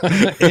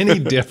any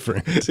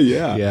different.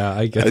 Yeah,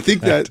 I get I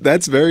think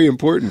that's very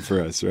important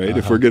for us, right?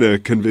 If we're going to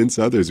convince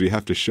others, we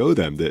have to show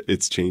them that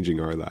it's changing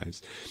our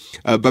lives.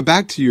 But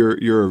back to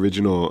your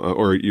original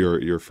or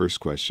your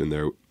first question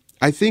there,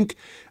 I think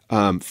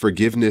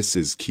forgiveness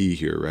is key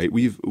here, right?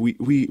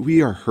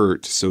 We are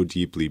hurt so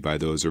deeply by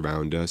those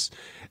around us.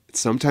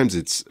 Sometimes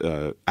it's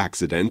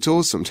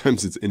accidental,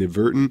 sometimes it's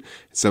inadvertent,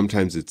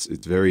 sometimes it's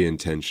very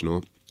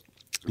intentional.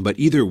 But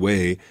either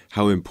way,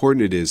 how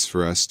important it is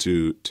for us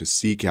to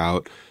seek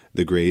out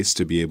the grace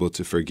to be able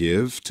to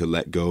forgive, to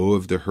let go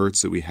of the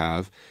hurts that we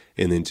have,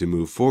 and then to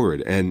move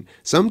forward. And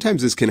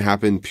sometimes this can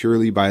happen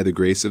purely by the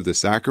grace of the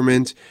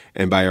sacrament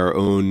and by our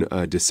own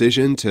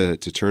decision to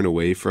turn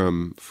away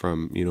from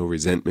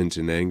resentment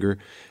and anger.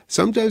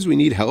 Sometimes we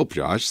need help,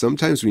 Josh.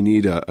 Sometimes we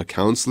need a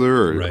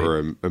counselor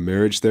or a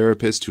marriage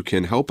therapist who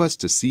can help us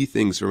to see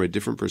things from a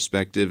different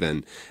perspective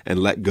and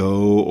let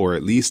go, or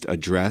at least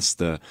address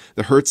the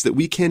hurts that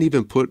we can't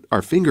even put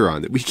our finger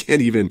on, that we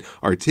can't even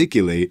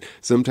articulate.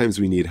 Sometimes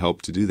we need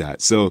help to do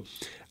that. So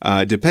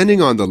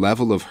depending on the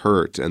level of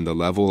hurt and the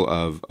level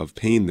of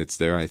pain that's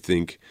there, I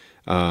think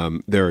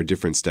there are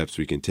different steps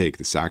we can take.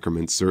 The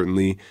sacraments,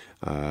 certainly,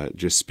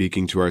 just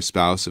speaking to our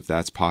spouse, if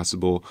that's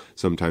possible.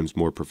 Sometimes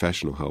more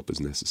professional help is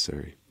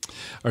necessary.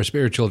 Our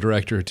spiritual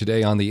director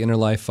today on The Inner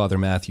Life, Father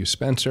Matthew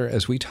Spencer,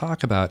 as we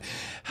talk about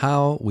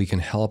how we can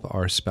help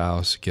our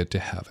spouse get to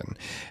heaven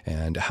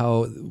and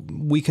how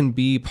we can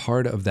be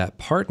part of that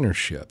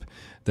partnership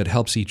that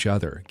helps each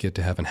other get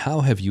to heaven.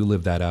 How have you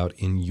lived that out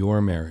in your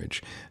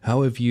marriage?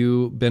 How have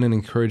you been an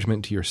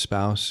encouragement to your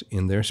spouse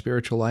in their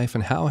spiritual life?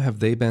 And how have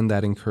they been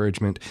that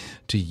encouragement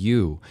to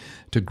you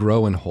to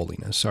grow in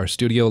holiness? Our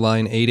studio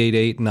line,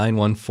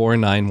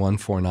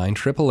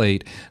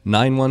 888-914-9149,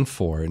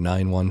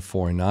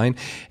 888-914-9149.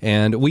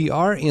 And we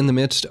are in the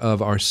midst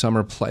of our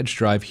summer pledge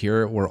drive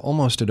here. We're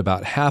almost at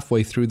about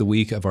halfway through the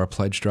week of our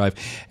pledge drive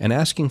and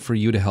asking for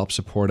you to help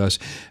support us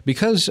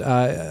because,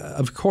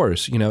 of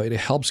course, it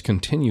helps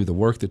continue the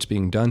work that's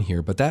being done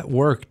here, but that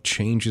work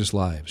changes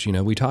lives.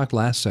 We talked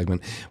last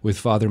segment with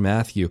Father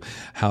Matthew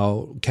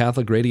how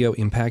Catholic radio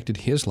impacted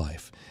his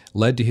life,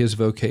 led to his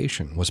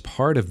vocation, was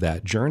part of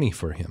that journey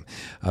for him,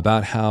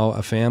 about how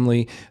a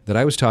family that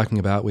I was talking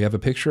about, we have a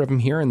picture of him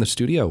here in the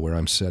studio where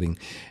I'm sitting,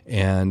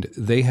 and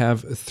they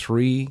have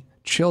 3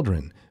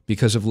 children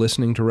because of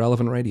listening to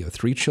Relevant Radio.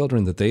 3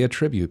 children that they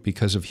attribute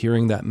because of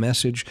hearing that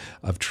message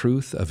of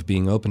truth, of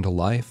being open to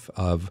life,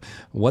 of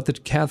what the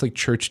Catholic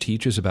Church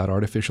teaches about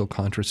artificial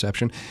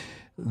contraception.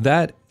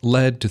 That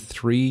led to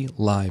 3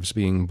 lives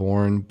being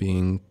born,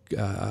 being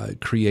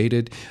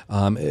created.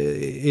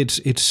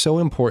 It's so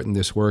important,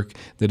 this work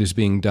that is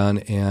being done,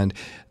 and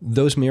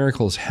those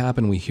miracles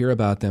happen. We hear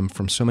about them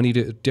from so many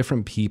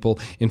different people.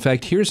 In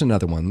fact, here's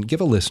another one.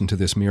 Give a listen to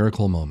this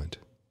miracle moment.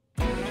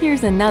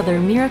 Here's another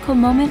miracle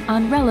moment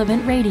on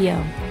Relevant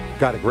Radio.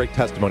 Got a great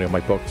testimony on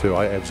my book, too.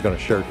 I was going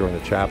to share it during the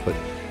chaplet.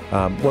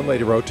 One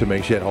lady wrote to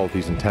me. She had all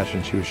these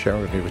intentions she was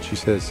sharing with me, but she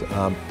says,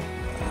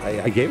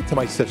 I gave it to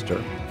my sister.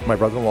 My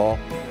brother-in-law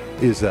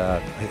is,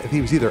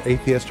 he was either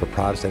atheist or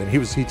Protestant, and he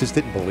just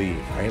didn't believe,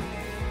 right?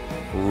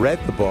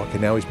 Read the book,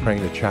 and now he's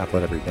praying the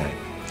chaplet every day.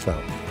 So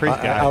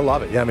I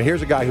love it. Yeah, I mean,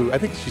 here's a guy who, I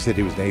think she said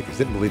he was an atheist,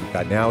 didn't believe in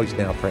God. Now he's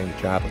praying the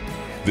chaplet.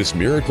 This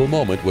miracle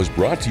moment was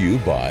brought to you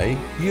by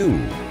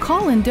you.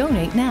 Call and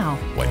donate now.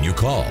 When you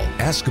call,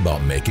 ask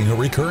about making a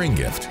recurring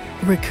gift.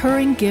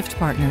 Recurring gift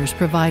partners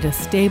provide a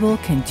stable,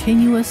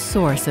 continuous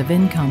source of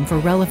income for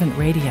Relevant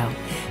Radio,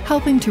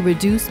 helping to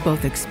reduce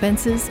both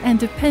expenses and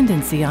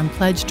dependency on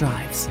pledge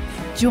drives.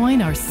 Join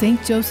our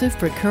St.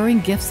 Joseph Recurring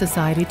Gift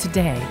Society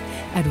today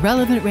at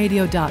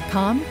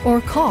relevantradio.com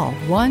or call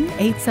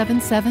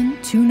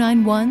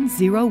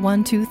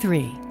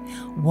 1-877-291-0123.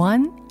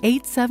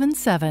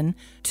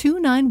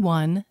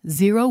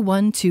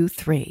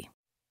 1-877-291-0123.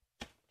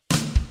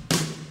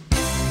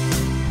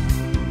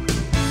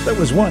 That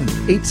was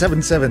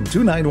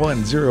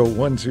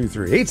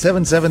 1-877-291-0123.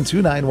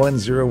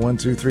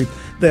 877-291-0123.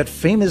 That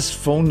famous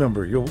phone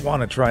number. You'll want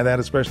to try that,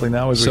 especially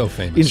now as we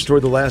inch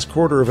toward the last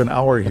quarter of an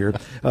hour here.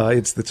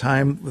 It's the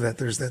time that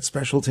there's that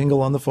special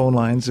tingle on the phone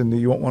lines, and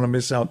you won't want to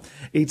miss out.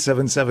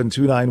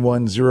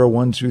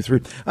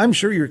 877-291-0123. I'm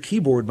sure your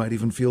keyboard might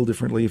even feel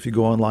differently if you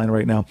go online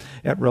right now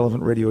at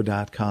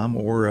relevantradio.com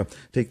or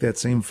take that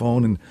same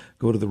phone and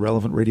go to the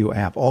Relevant Radio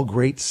app. All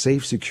great,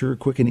 safe, secure,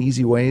 quick, and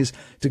easy ways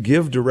to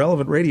give to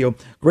Relevant Radio.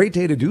 Great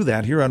day to do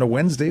that here on a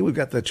Wednesday. We've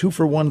got the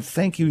 2-for-1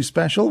 thank you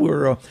special.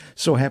 We're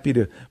so happy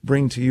to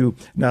bring to you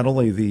not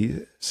only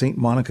the St.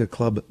 Monica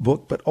Club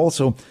book, but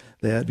also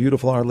that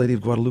beautiful Our Lady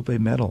of Guadalupe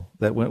medal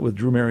that went with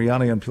Drew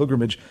Mariani on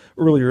pilgrimage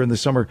earlier in the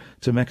summer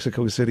to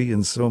Mexico City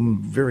and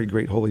some very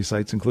great holy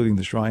sites, including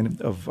the shrine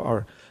of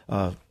our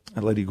Our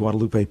Lady of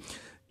Guadalupe.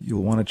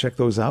 You'll want to check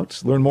those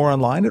out. Learn more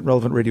online at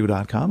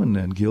relevantradio.com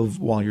and give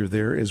while you're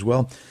there as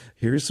well.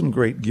 Here's some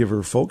great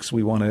giver folks.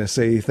 We want to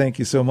say thank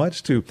you so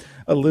much to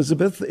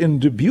Elizabeth in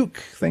Dubuque.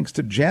 Thanks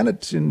to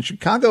Janet in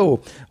Chicago.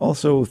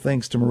 Also,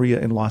 thanks to Maria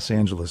in Los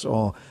Angeles,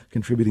 all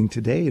contributing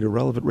today to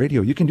Relevant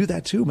Radio. You can do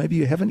that too. Maybe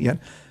you haven't yet.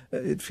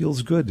 It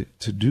feels good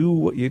to do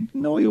what you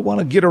know you want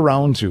to get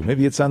around to.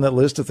 Maybe it's on that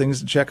list of things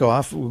to check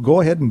off. Well,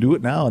 go ahead and do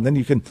it now, and then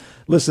you can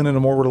listen in a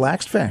more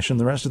relaxed fashion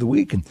the rest of the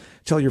week and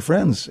tell your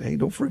friends, hey,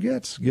 don't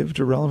forget, give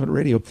to Relevant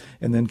Radio,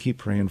 and then keep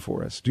praying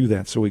for us. Do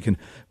that so we can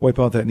wipe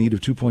out that need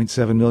of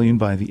 2.7 million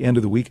by the end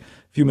of the week.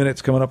 A few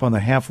minutes coming up on the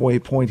halfway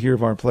point here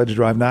of our pledge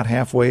drive, not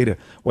halfway to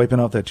wiping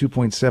out that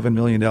 $2.7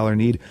 million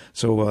need.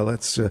 So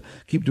let's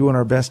keep doing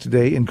our best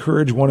today.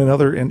 Encourage one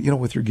another. And,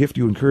 with your gift,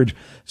 you encourage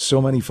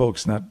so many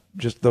folks, not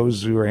just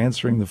those who are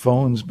answering the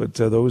phones, but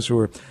those who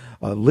are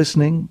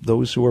listening,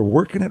 those who are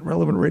working at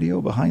Relevant Radio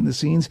behind the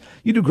scenes.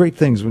 You do great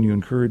things when you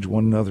encourage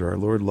one another. Our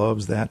Lord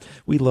loves that.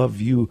 We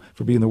love you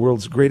for being the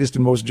world's greatest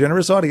and most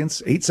generous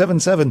audience.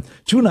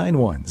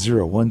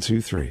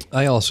 877-291-0123.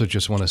 I also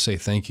just want to say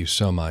thank you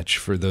so much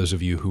for those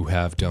of you who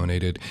have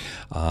donated.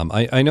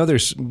 I know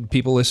there's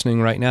people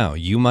listening right now.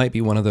 You might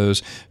be one of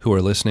those who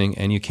are listening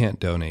and you can't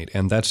donate,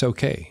 and that's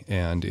okay.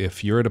 And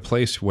if you're at a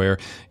place where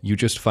you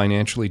just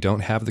financially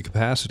don't have the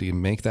capacity to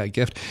make that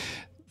gift,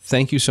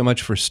 thank you so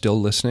much for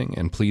still listening,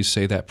 and please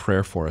say that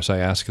prayer for us. I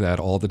ask that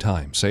all the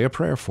time. Say a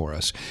prayer for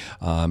us.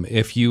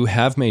 If you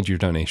have made your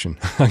donation,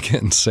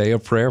 again, say a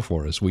prayer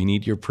for us. We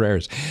need your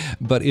prayers.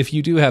 But if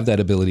you do have that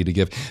ability to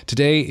give,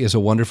 today is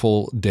a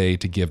wonderful day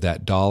to give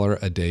that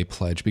 $1 a day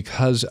pledge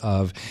because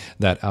of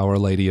that Our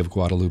Lady of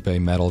Guadalupe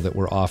medal that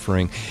we're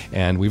offering.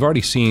 And we've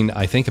already seen,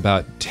 I think,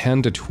 about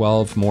 10 to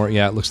 12 more.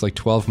 Yeah, it looks like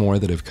 12 more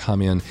that have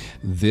come in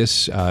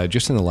this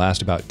just in the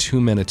last about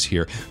 2 minutes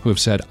here who have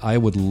said, I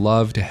would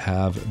love to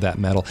have that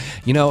medal.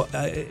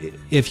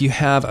 If you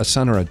have a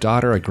son or a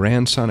daughter, a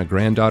grandson, a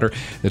granddaughter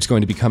that's going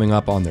to be coming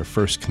up on their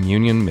first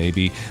communion,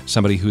 maybe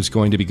somebody who's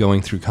going to be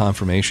going through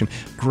confirmation,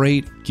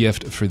 great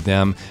gift for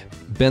them.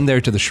 Been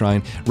there to the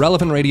shrine,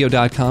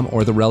 relevantradio.com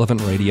or the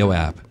Relevant Radio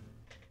app.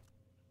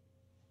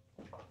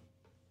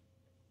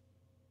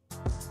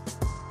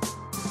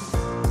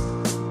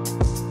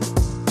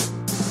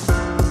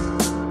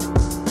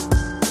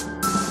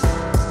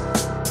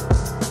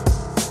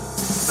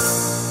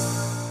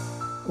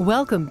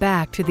 Welcome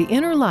back to The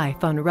Inner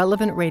Life on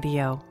Relevant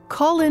Radio.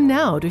 Call in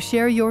now to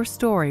share your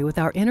story with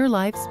our Inner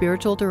Life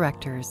Spiritual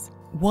Directors.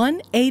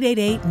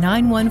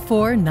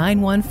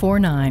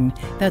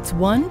 1-888-914-9149. That's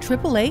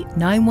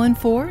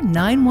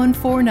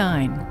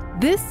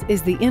 1-888-914-9149. This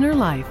is The Inner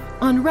Life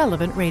on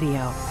Relevant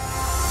Radio.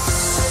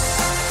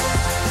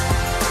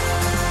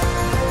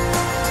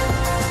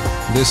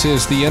 This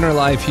is The Inner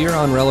Life here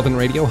on Relevant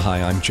Radio.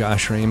 Hi, I'm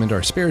Josh Raymond,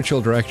 our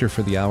spiritual director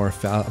for the hour,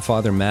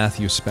 Father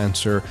Matthew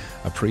Spencer,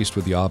 a priest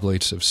with the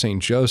Oblates of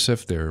St.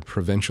 Joseph, their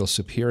provincial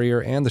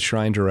superior, and the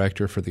shrine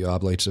director for the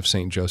Oblates of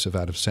St. Joseph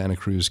out of Santa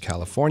Cruz,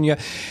 California.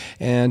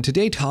 And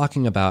today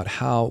talking about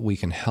how we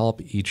can help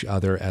each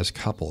other as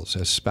couples,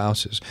 as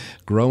spouses,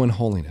 grow in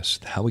holiness,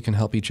 how we can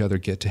help each other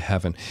get to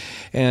heaven.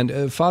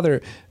 And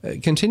Father,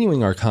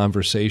 continuing our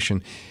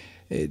conversation,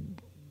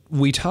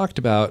 we talked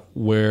about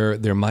where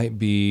there might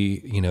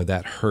be,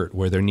 that hurt,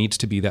 where there needs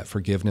to be that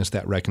forgiveness,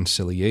 that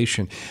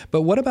reconciliation.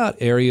 But what about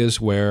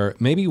areas where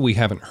maybe we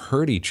haven't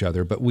hurt each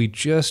other, but we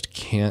just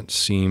can't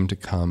seem to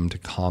come to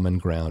common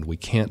ground? We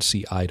can't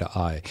see eye to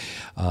eye.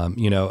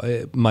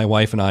 My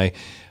wife and I,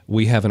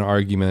 we have an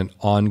argument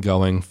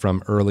ongoing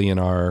from early in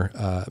our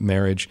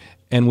marriage,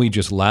 and we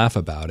just laugh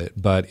about it.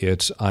 But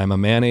I'm a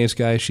mayonnaise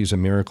guy, she's a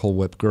Miracle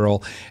Whip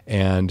girl,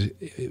 and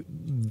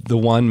the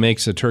one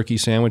makes a turkey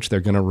sandwich,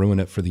 they're going to ruin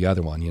it for the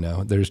other one.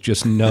 There's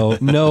just no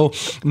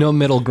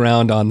middle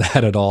ground on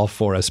that at all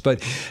for us.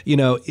 But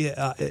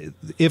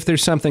if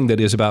there's something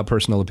that is about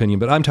personal opinion,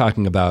 but I'm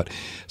talking about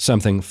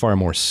something far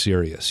more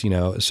serious.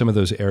 Some of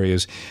those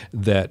areas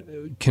that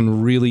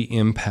can really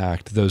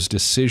impact those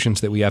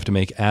decisions that we have to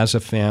make as a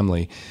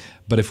family.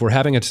 But if we're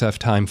having a tough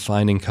time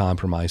finding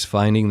compromise,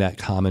 finding that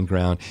common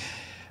ground,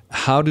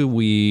 how do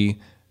we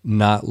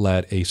not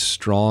let a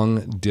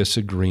strong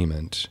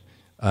disagreement,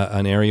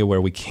 an area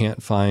where we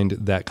can't find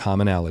that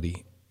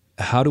commonality,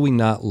 how do we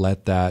not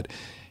let that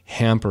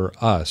hamper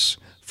us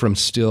from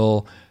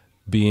still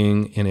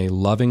being in a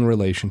loving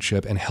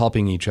relationship and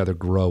helping each other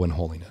grow in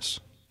holiness?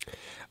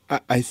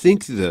 I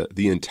think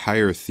the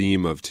entire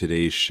theme of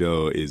today's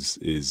show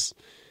is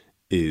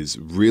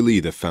really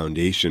the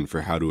foundation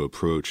for how to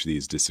approach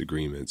these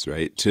disagreements,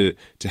 right? To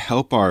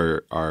help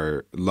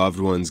our loved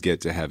ones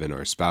get to heaven,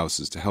 our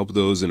spouses, to help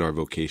those in our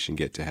vocation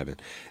get to heaven.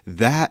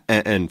 That,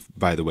 and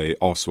by the way,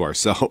 also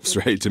ourselves,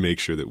 right? To make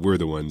sure that we're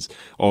the ones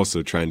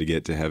also trying to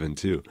get to heaven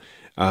too.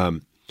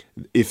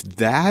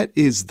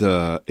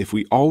 If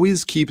we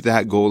always keep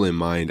that goal in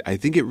mind, I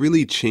think it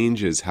really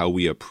changes how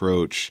we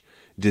approach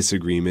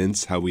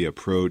disagreements, how we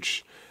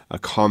approach a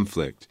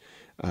conflict.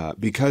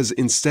 Because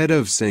instead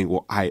of saying,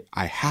 well, I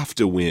have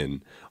to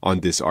win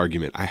on this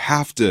argument,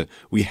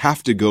 we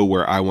have to go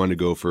where I want to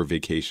go for a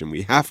vacation.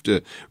 We have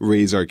to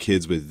raise our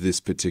kids with this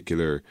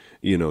particular,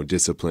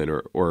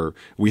 discipline, or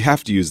we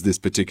have to use this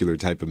particular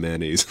type of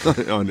mayonnaise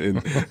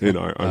in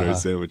our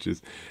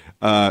sandwiches.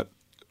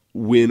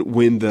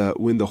 When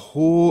the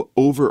whole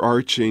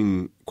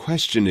overarching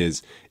question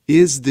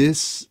is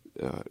this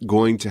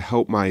going to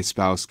help my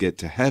spouse get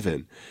to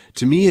heaven?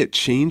 To me, it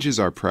changes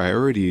our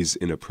priorities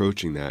in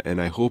approaching that,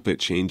 and I hope it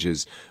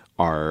changes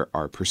our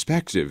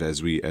perspective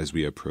as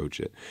we approach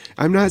it.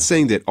 I'm not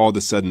saying that all of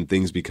a sudden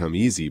things become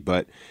easy,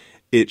 but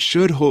it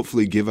should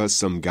hopefully give us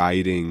some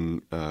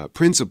guiding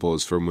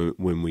principles for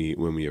when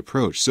we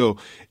approach. So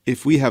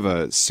if we have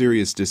a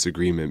serious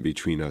disagreement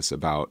between us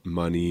about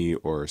money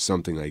or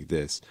something like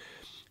this,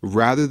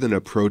 rather than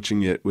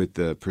approaching it with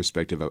the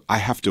perspective of, I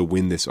have to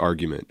win this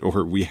argument,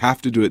 or we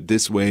have to do it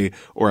this way,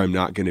 or I'm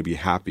not going to be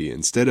happy.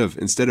 Instead of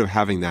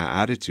having that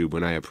attitude,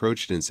 when I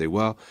approach it and say,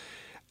 well,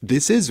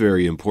 this is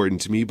very important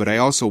to me, but I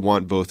also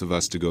want both of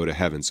us to go to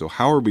heaven. So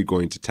how are we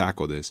going to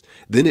tackle this?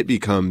 Then it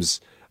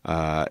becomes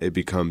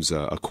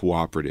a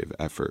cooperative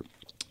effort.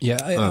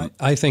 Yeah,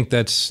 I think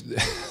that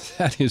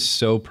is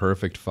so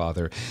perfect,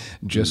 Father.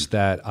 Just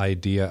that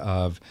idea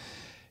of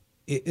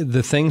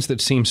the things that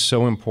seem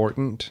so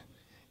important.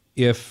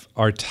 If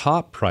our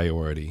top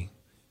priority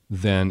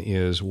then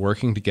is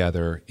working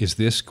together, is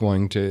this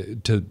going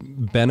to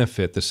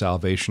benefit the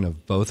salvation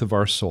of both of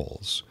our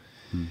souls?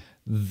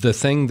 The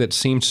thing that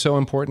seems so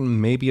important,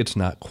 maybe it's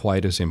not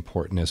quite as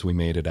important as we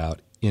made it out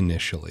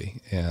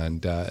initially.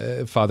 And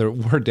Father,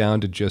 we're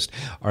down to just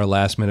our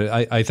last minute.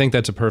 I think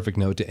that's a perfect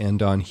note to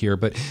end on here.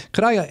 But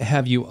could I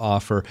have you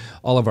offer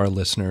all of our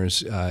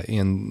listeners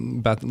in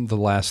about the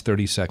last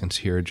 30 seconds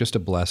here just a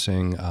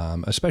blessing,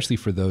 especially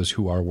for those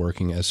who are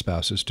working as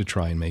spouses to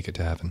try and make it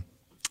to heaven?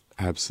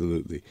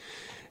 Absolutely.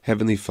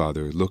 Heavenly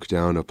Father, look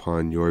down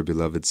upon your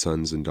beloved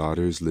sons and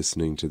daughters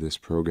listening to this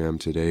program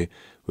today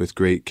with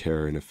great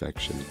care and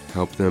affection.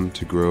 Help them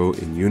to grow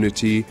in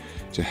unity,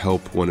 to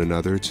help one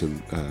another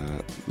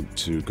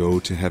to go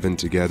to heaven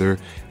together,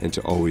 and to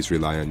always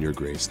rely on your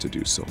grace to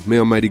do so. May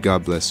Almighty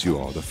God bless you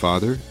all, the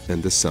Father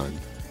and the Son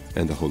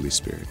and the Holy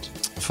Spirit.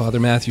 Father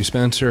Matthew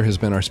Spencer has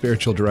been our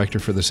spiritual director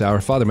for this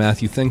hour. Father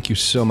Matthew, thank you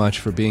so much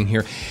for being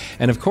here.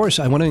 And of course,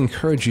 I want to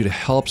encourage you to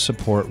help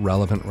support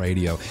Relevant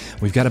Radio.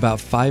 We've got about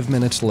 5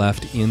 minutes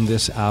left in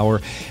this hour,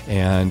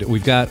 and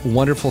we've got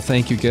wonderful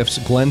thank you gifts.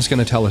 Glenn's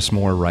going to tell us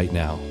more right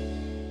now.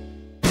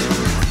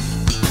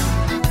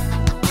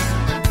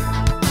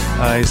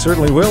 I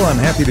certainly will. I'm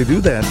happy to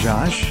do that,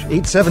 Josh.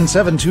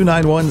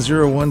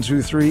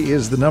 877-291-0123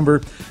 is the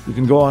number. You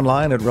can go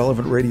online at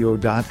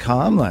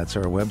relevantradio.com. That's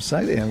our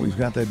website. And we've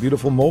got that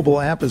beautiful mobile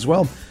app as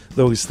well.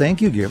 Those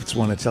thank you gifts,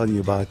 want to tell you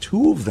about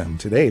two of them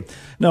today.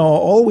 Now,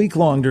 all week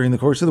long during the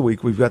course of the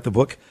week, we've got the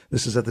book.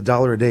 This is at the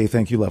 $1 a day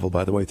thank you level,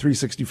 by the way,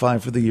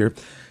 $365 for the year.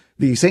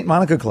 The St.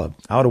 Monica Club,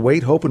 How to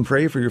Wait, Hope, and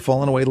Pray for Your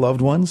Fallen Away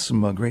Loved Ones.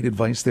 Some great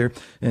advice there,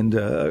 and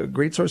a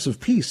great source of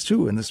peace,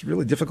 too, in this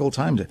really difficult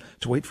time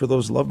to wait for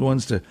those loved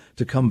ones to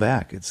come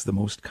back. It's the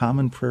most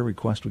common prayer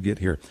request we get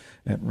here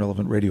at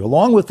Relevant Radio.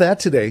 Along with that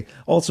today,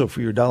 also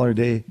for your $1 a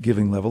day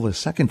giving level, a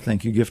second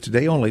thank you gift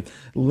today only.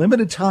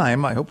 Limited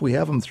time. I hope we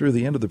have them through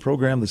the end of the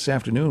program this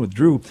afternoon with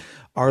Drew.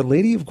 Our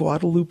Lady of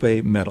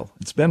Guadalupe medal.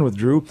 It's been with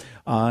Drew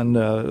on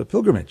a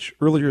pilgrimage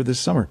earlier this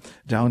summer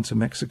down to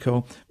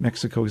Mexico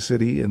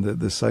City, and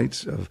the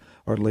sites of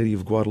Our Lady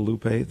of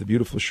Guadalupe, the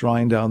beautiful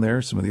shrine down there,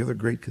 some of the other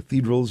great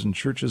cathedrals and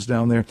churches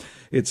down there.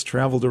 It's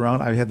traveled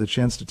around. I had the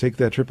chance to take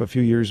that trip a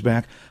few years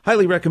back.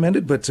 Highly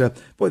recommended, but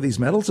boy, these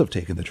medals have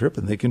taken the trip,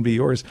 and they can be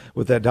yours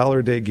with that $1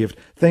 a day gift.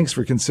 Thanks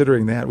for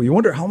considering that. We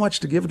wonder how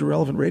much to give to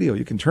Relevant Radio.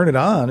 You can turn it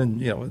on,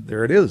 and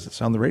there it is.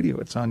 It's on the radio.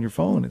 It's on your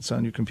phone. It's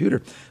on your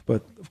computer.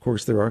 But of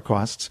course, there are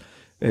costs.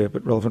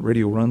 But Relevant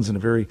Radio runs in a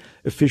very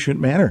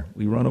efficient manner.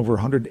 We run over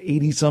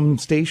 180-some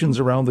stations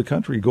around the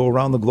country, go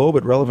around the globe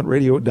at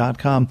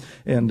relevantradio.com,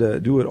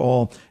 and do it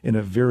all in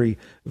a very,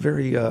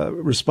 very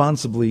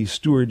responsibly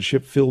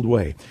stewardship-filled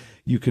way.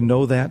 You can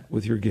know that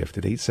with your gift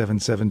at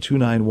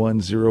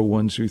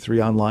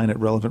 877-291-0123, online at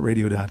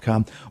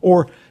relevantradio.com,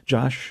 or,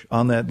 Josh,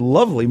 on that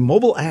lovely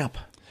mobile app.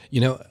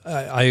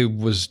 I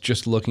was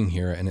just looking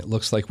here, and it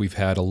looks like we've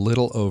had a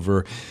little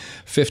over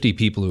 50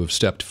 people who have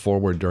stepped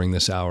forward during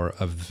this hour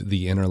of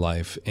the Inner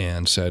Life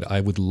and said,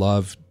 I would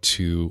love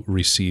to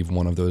receive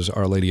one of those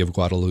Our Lady of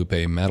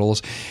Guadalupe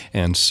medals.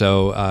 And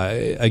so,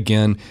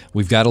 again,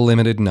 we've got a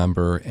limited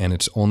number, and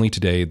it's only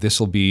today. This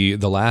will be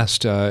the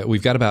last,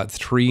 we've got about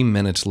 3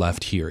 minutes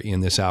left here in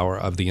this hour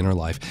of the Inner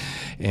Life.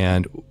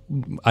 And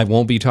I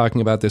won't be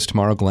talking about this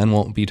tomorrow. Glenn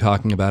won't be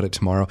talking about it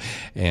tomorrow.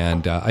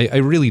 And I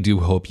really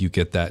do hope you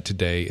get that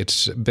today.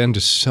 It's been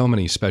to so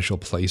many special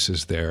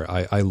places there.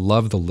 I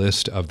love the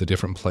list of the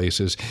different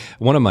places.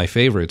 One of my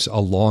favorites,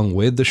 along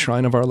with the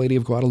Shrine of Our Lady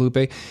of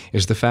Guadalupe,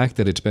 is the fact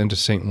that it's been to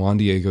St. Juan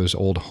Diego's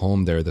old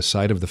home there, the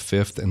site of the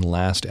fifth and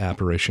last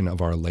apparition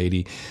of Our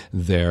Lady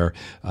there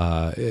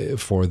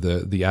for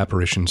the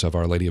apparitions of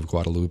Our Lady of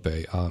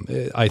Guadalupe.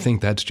 I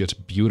think that's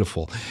just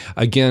beautiful.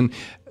 Again,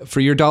 for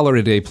your $1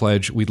 a day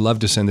pledge, we'd love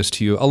to send this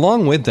to you.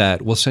 Along with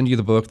that, we'll send you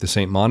the book, The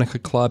St. Monica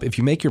Club. If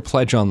you make your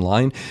pledge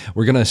online,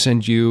 we're going to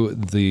send you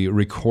the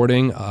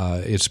recording.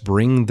 It's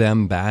Bring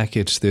Them Back.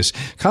 It's this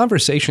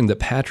conversation that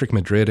Patrick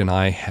Madrid and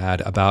I had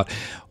about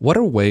what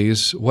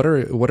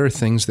are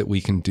things that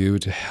we can do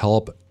to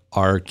help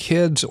our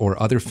kids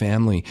or other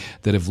family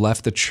that have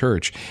left the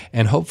church,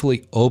 and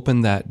hopefully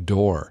open that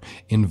door,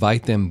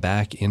 invite them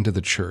back into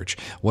the church.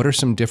 What are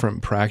some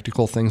different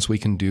practical things we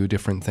can do,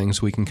 different things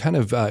we can kind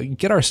of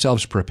get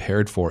ourselves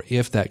prepared for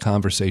if that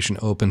conversation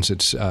opens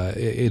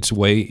its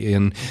way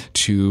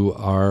into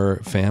our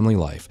family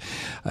life?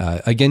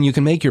 Again, you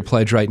can make your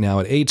pledge right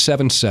now at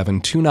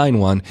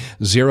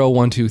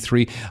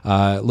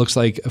 877-291-0123. Looks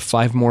like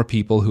 5 more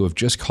people who have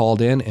just called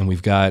in, and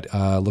we've got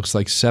looks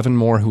like 7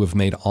 more who have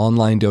made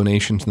online donations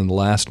in the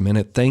last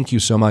minute. Thank you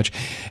so much.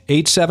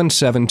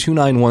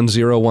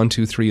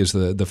 877-291-0123 is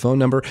the phone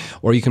number,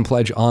 or you can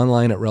pledge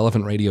online at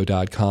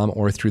relevantradio.com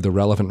or through the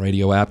Relevant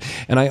Radio app.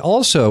 And I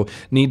also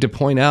need to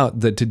point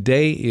out that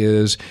today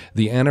is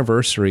the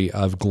anniversary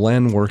of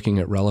Glenn working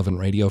at Relevant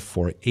Radio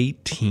for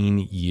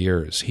 18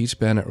 years. He's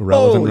been at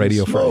Relevant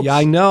Radio for... Yeah,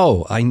 I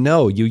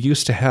know. You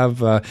used to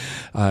have...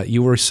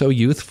 you were so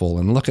youthful,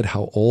 and look at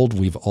how old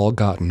we've all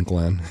gotten,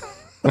 Glenn.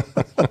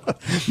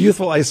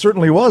 Youthful, I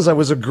certainly was. I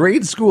was a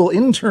grade school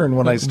intern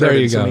when I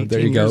started. There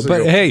you go.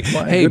 But hey,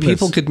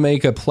 people could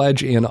make a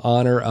pledge in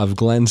honor of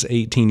Glenn's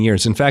 18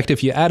 years. In fact,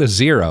 if you add a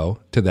 0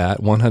 to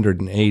that,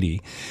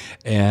 180,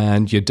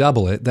 and you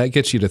double it, that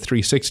gets you to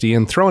 360,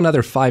 and throw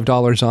another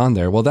 $5 on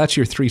there. Well, that's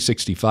your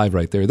 365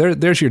 right there.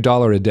 There's your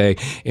 $1 a day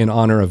in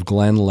honor of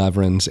Glenn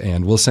Leverins,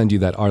 and we'll send you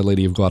that Our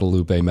Lady of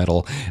Guadalupe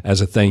medal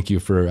as a thank you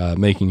for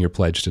making your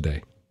pledge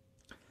today.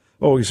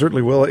 Oh, we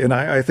certainly will. And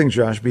I think,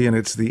 Josh, being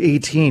it's the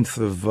 18th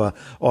of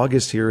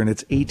August here, and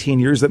it's 18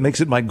 years, that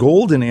makes it my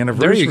golden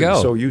anniversary. There you go.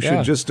 So you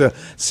should just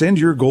send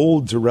your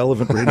gold to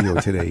Relevant Radio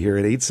today here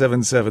at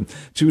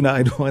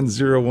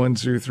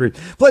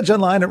 877-291-0123. Pledge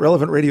online at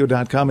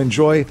relevantradio.com.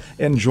 Enjoy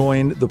and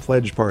join the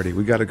pledge party.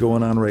 We got it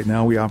going on right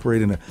now. We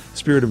operate in a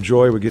spirit of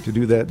joy. We get to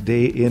do that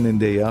day in and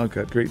day out.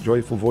 Got great,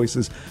 joyful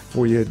voices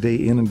for you day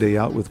in and day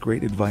out with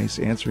great advice,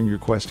 answering your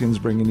questions,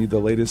 bringing you the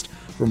latest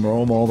from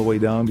Rome all the way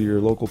down to your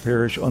local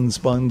parish, unspun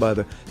by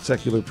the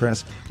secular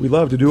press. We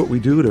love to do what we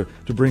do to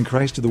bring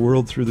Christ to the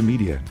world through the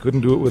media.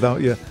 Couldn't do it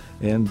without you,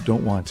 and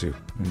don't want to.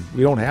 And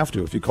we don't have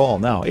to if you call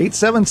now.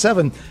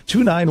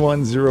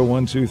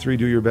 877-291-0123.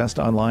 Do your best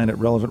online at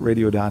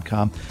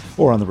relevantradio.com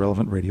or on the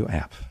Relevant Radio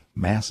app.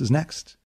 Mass is next.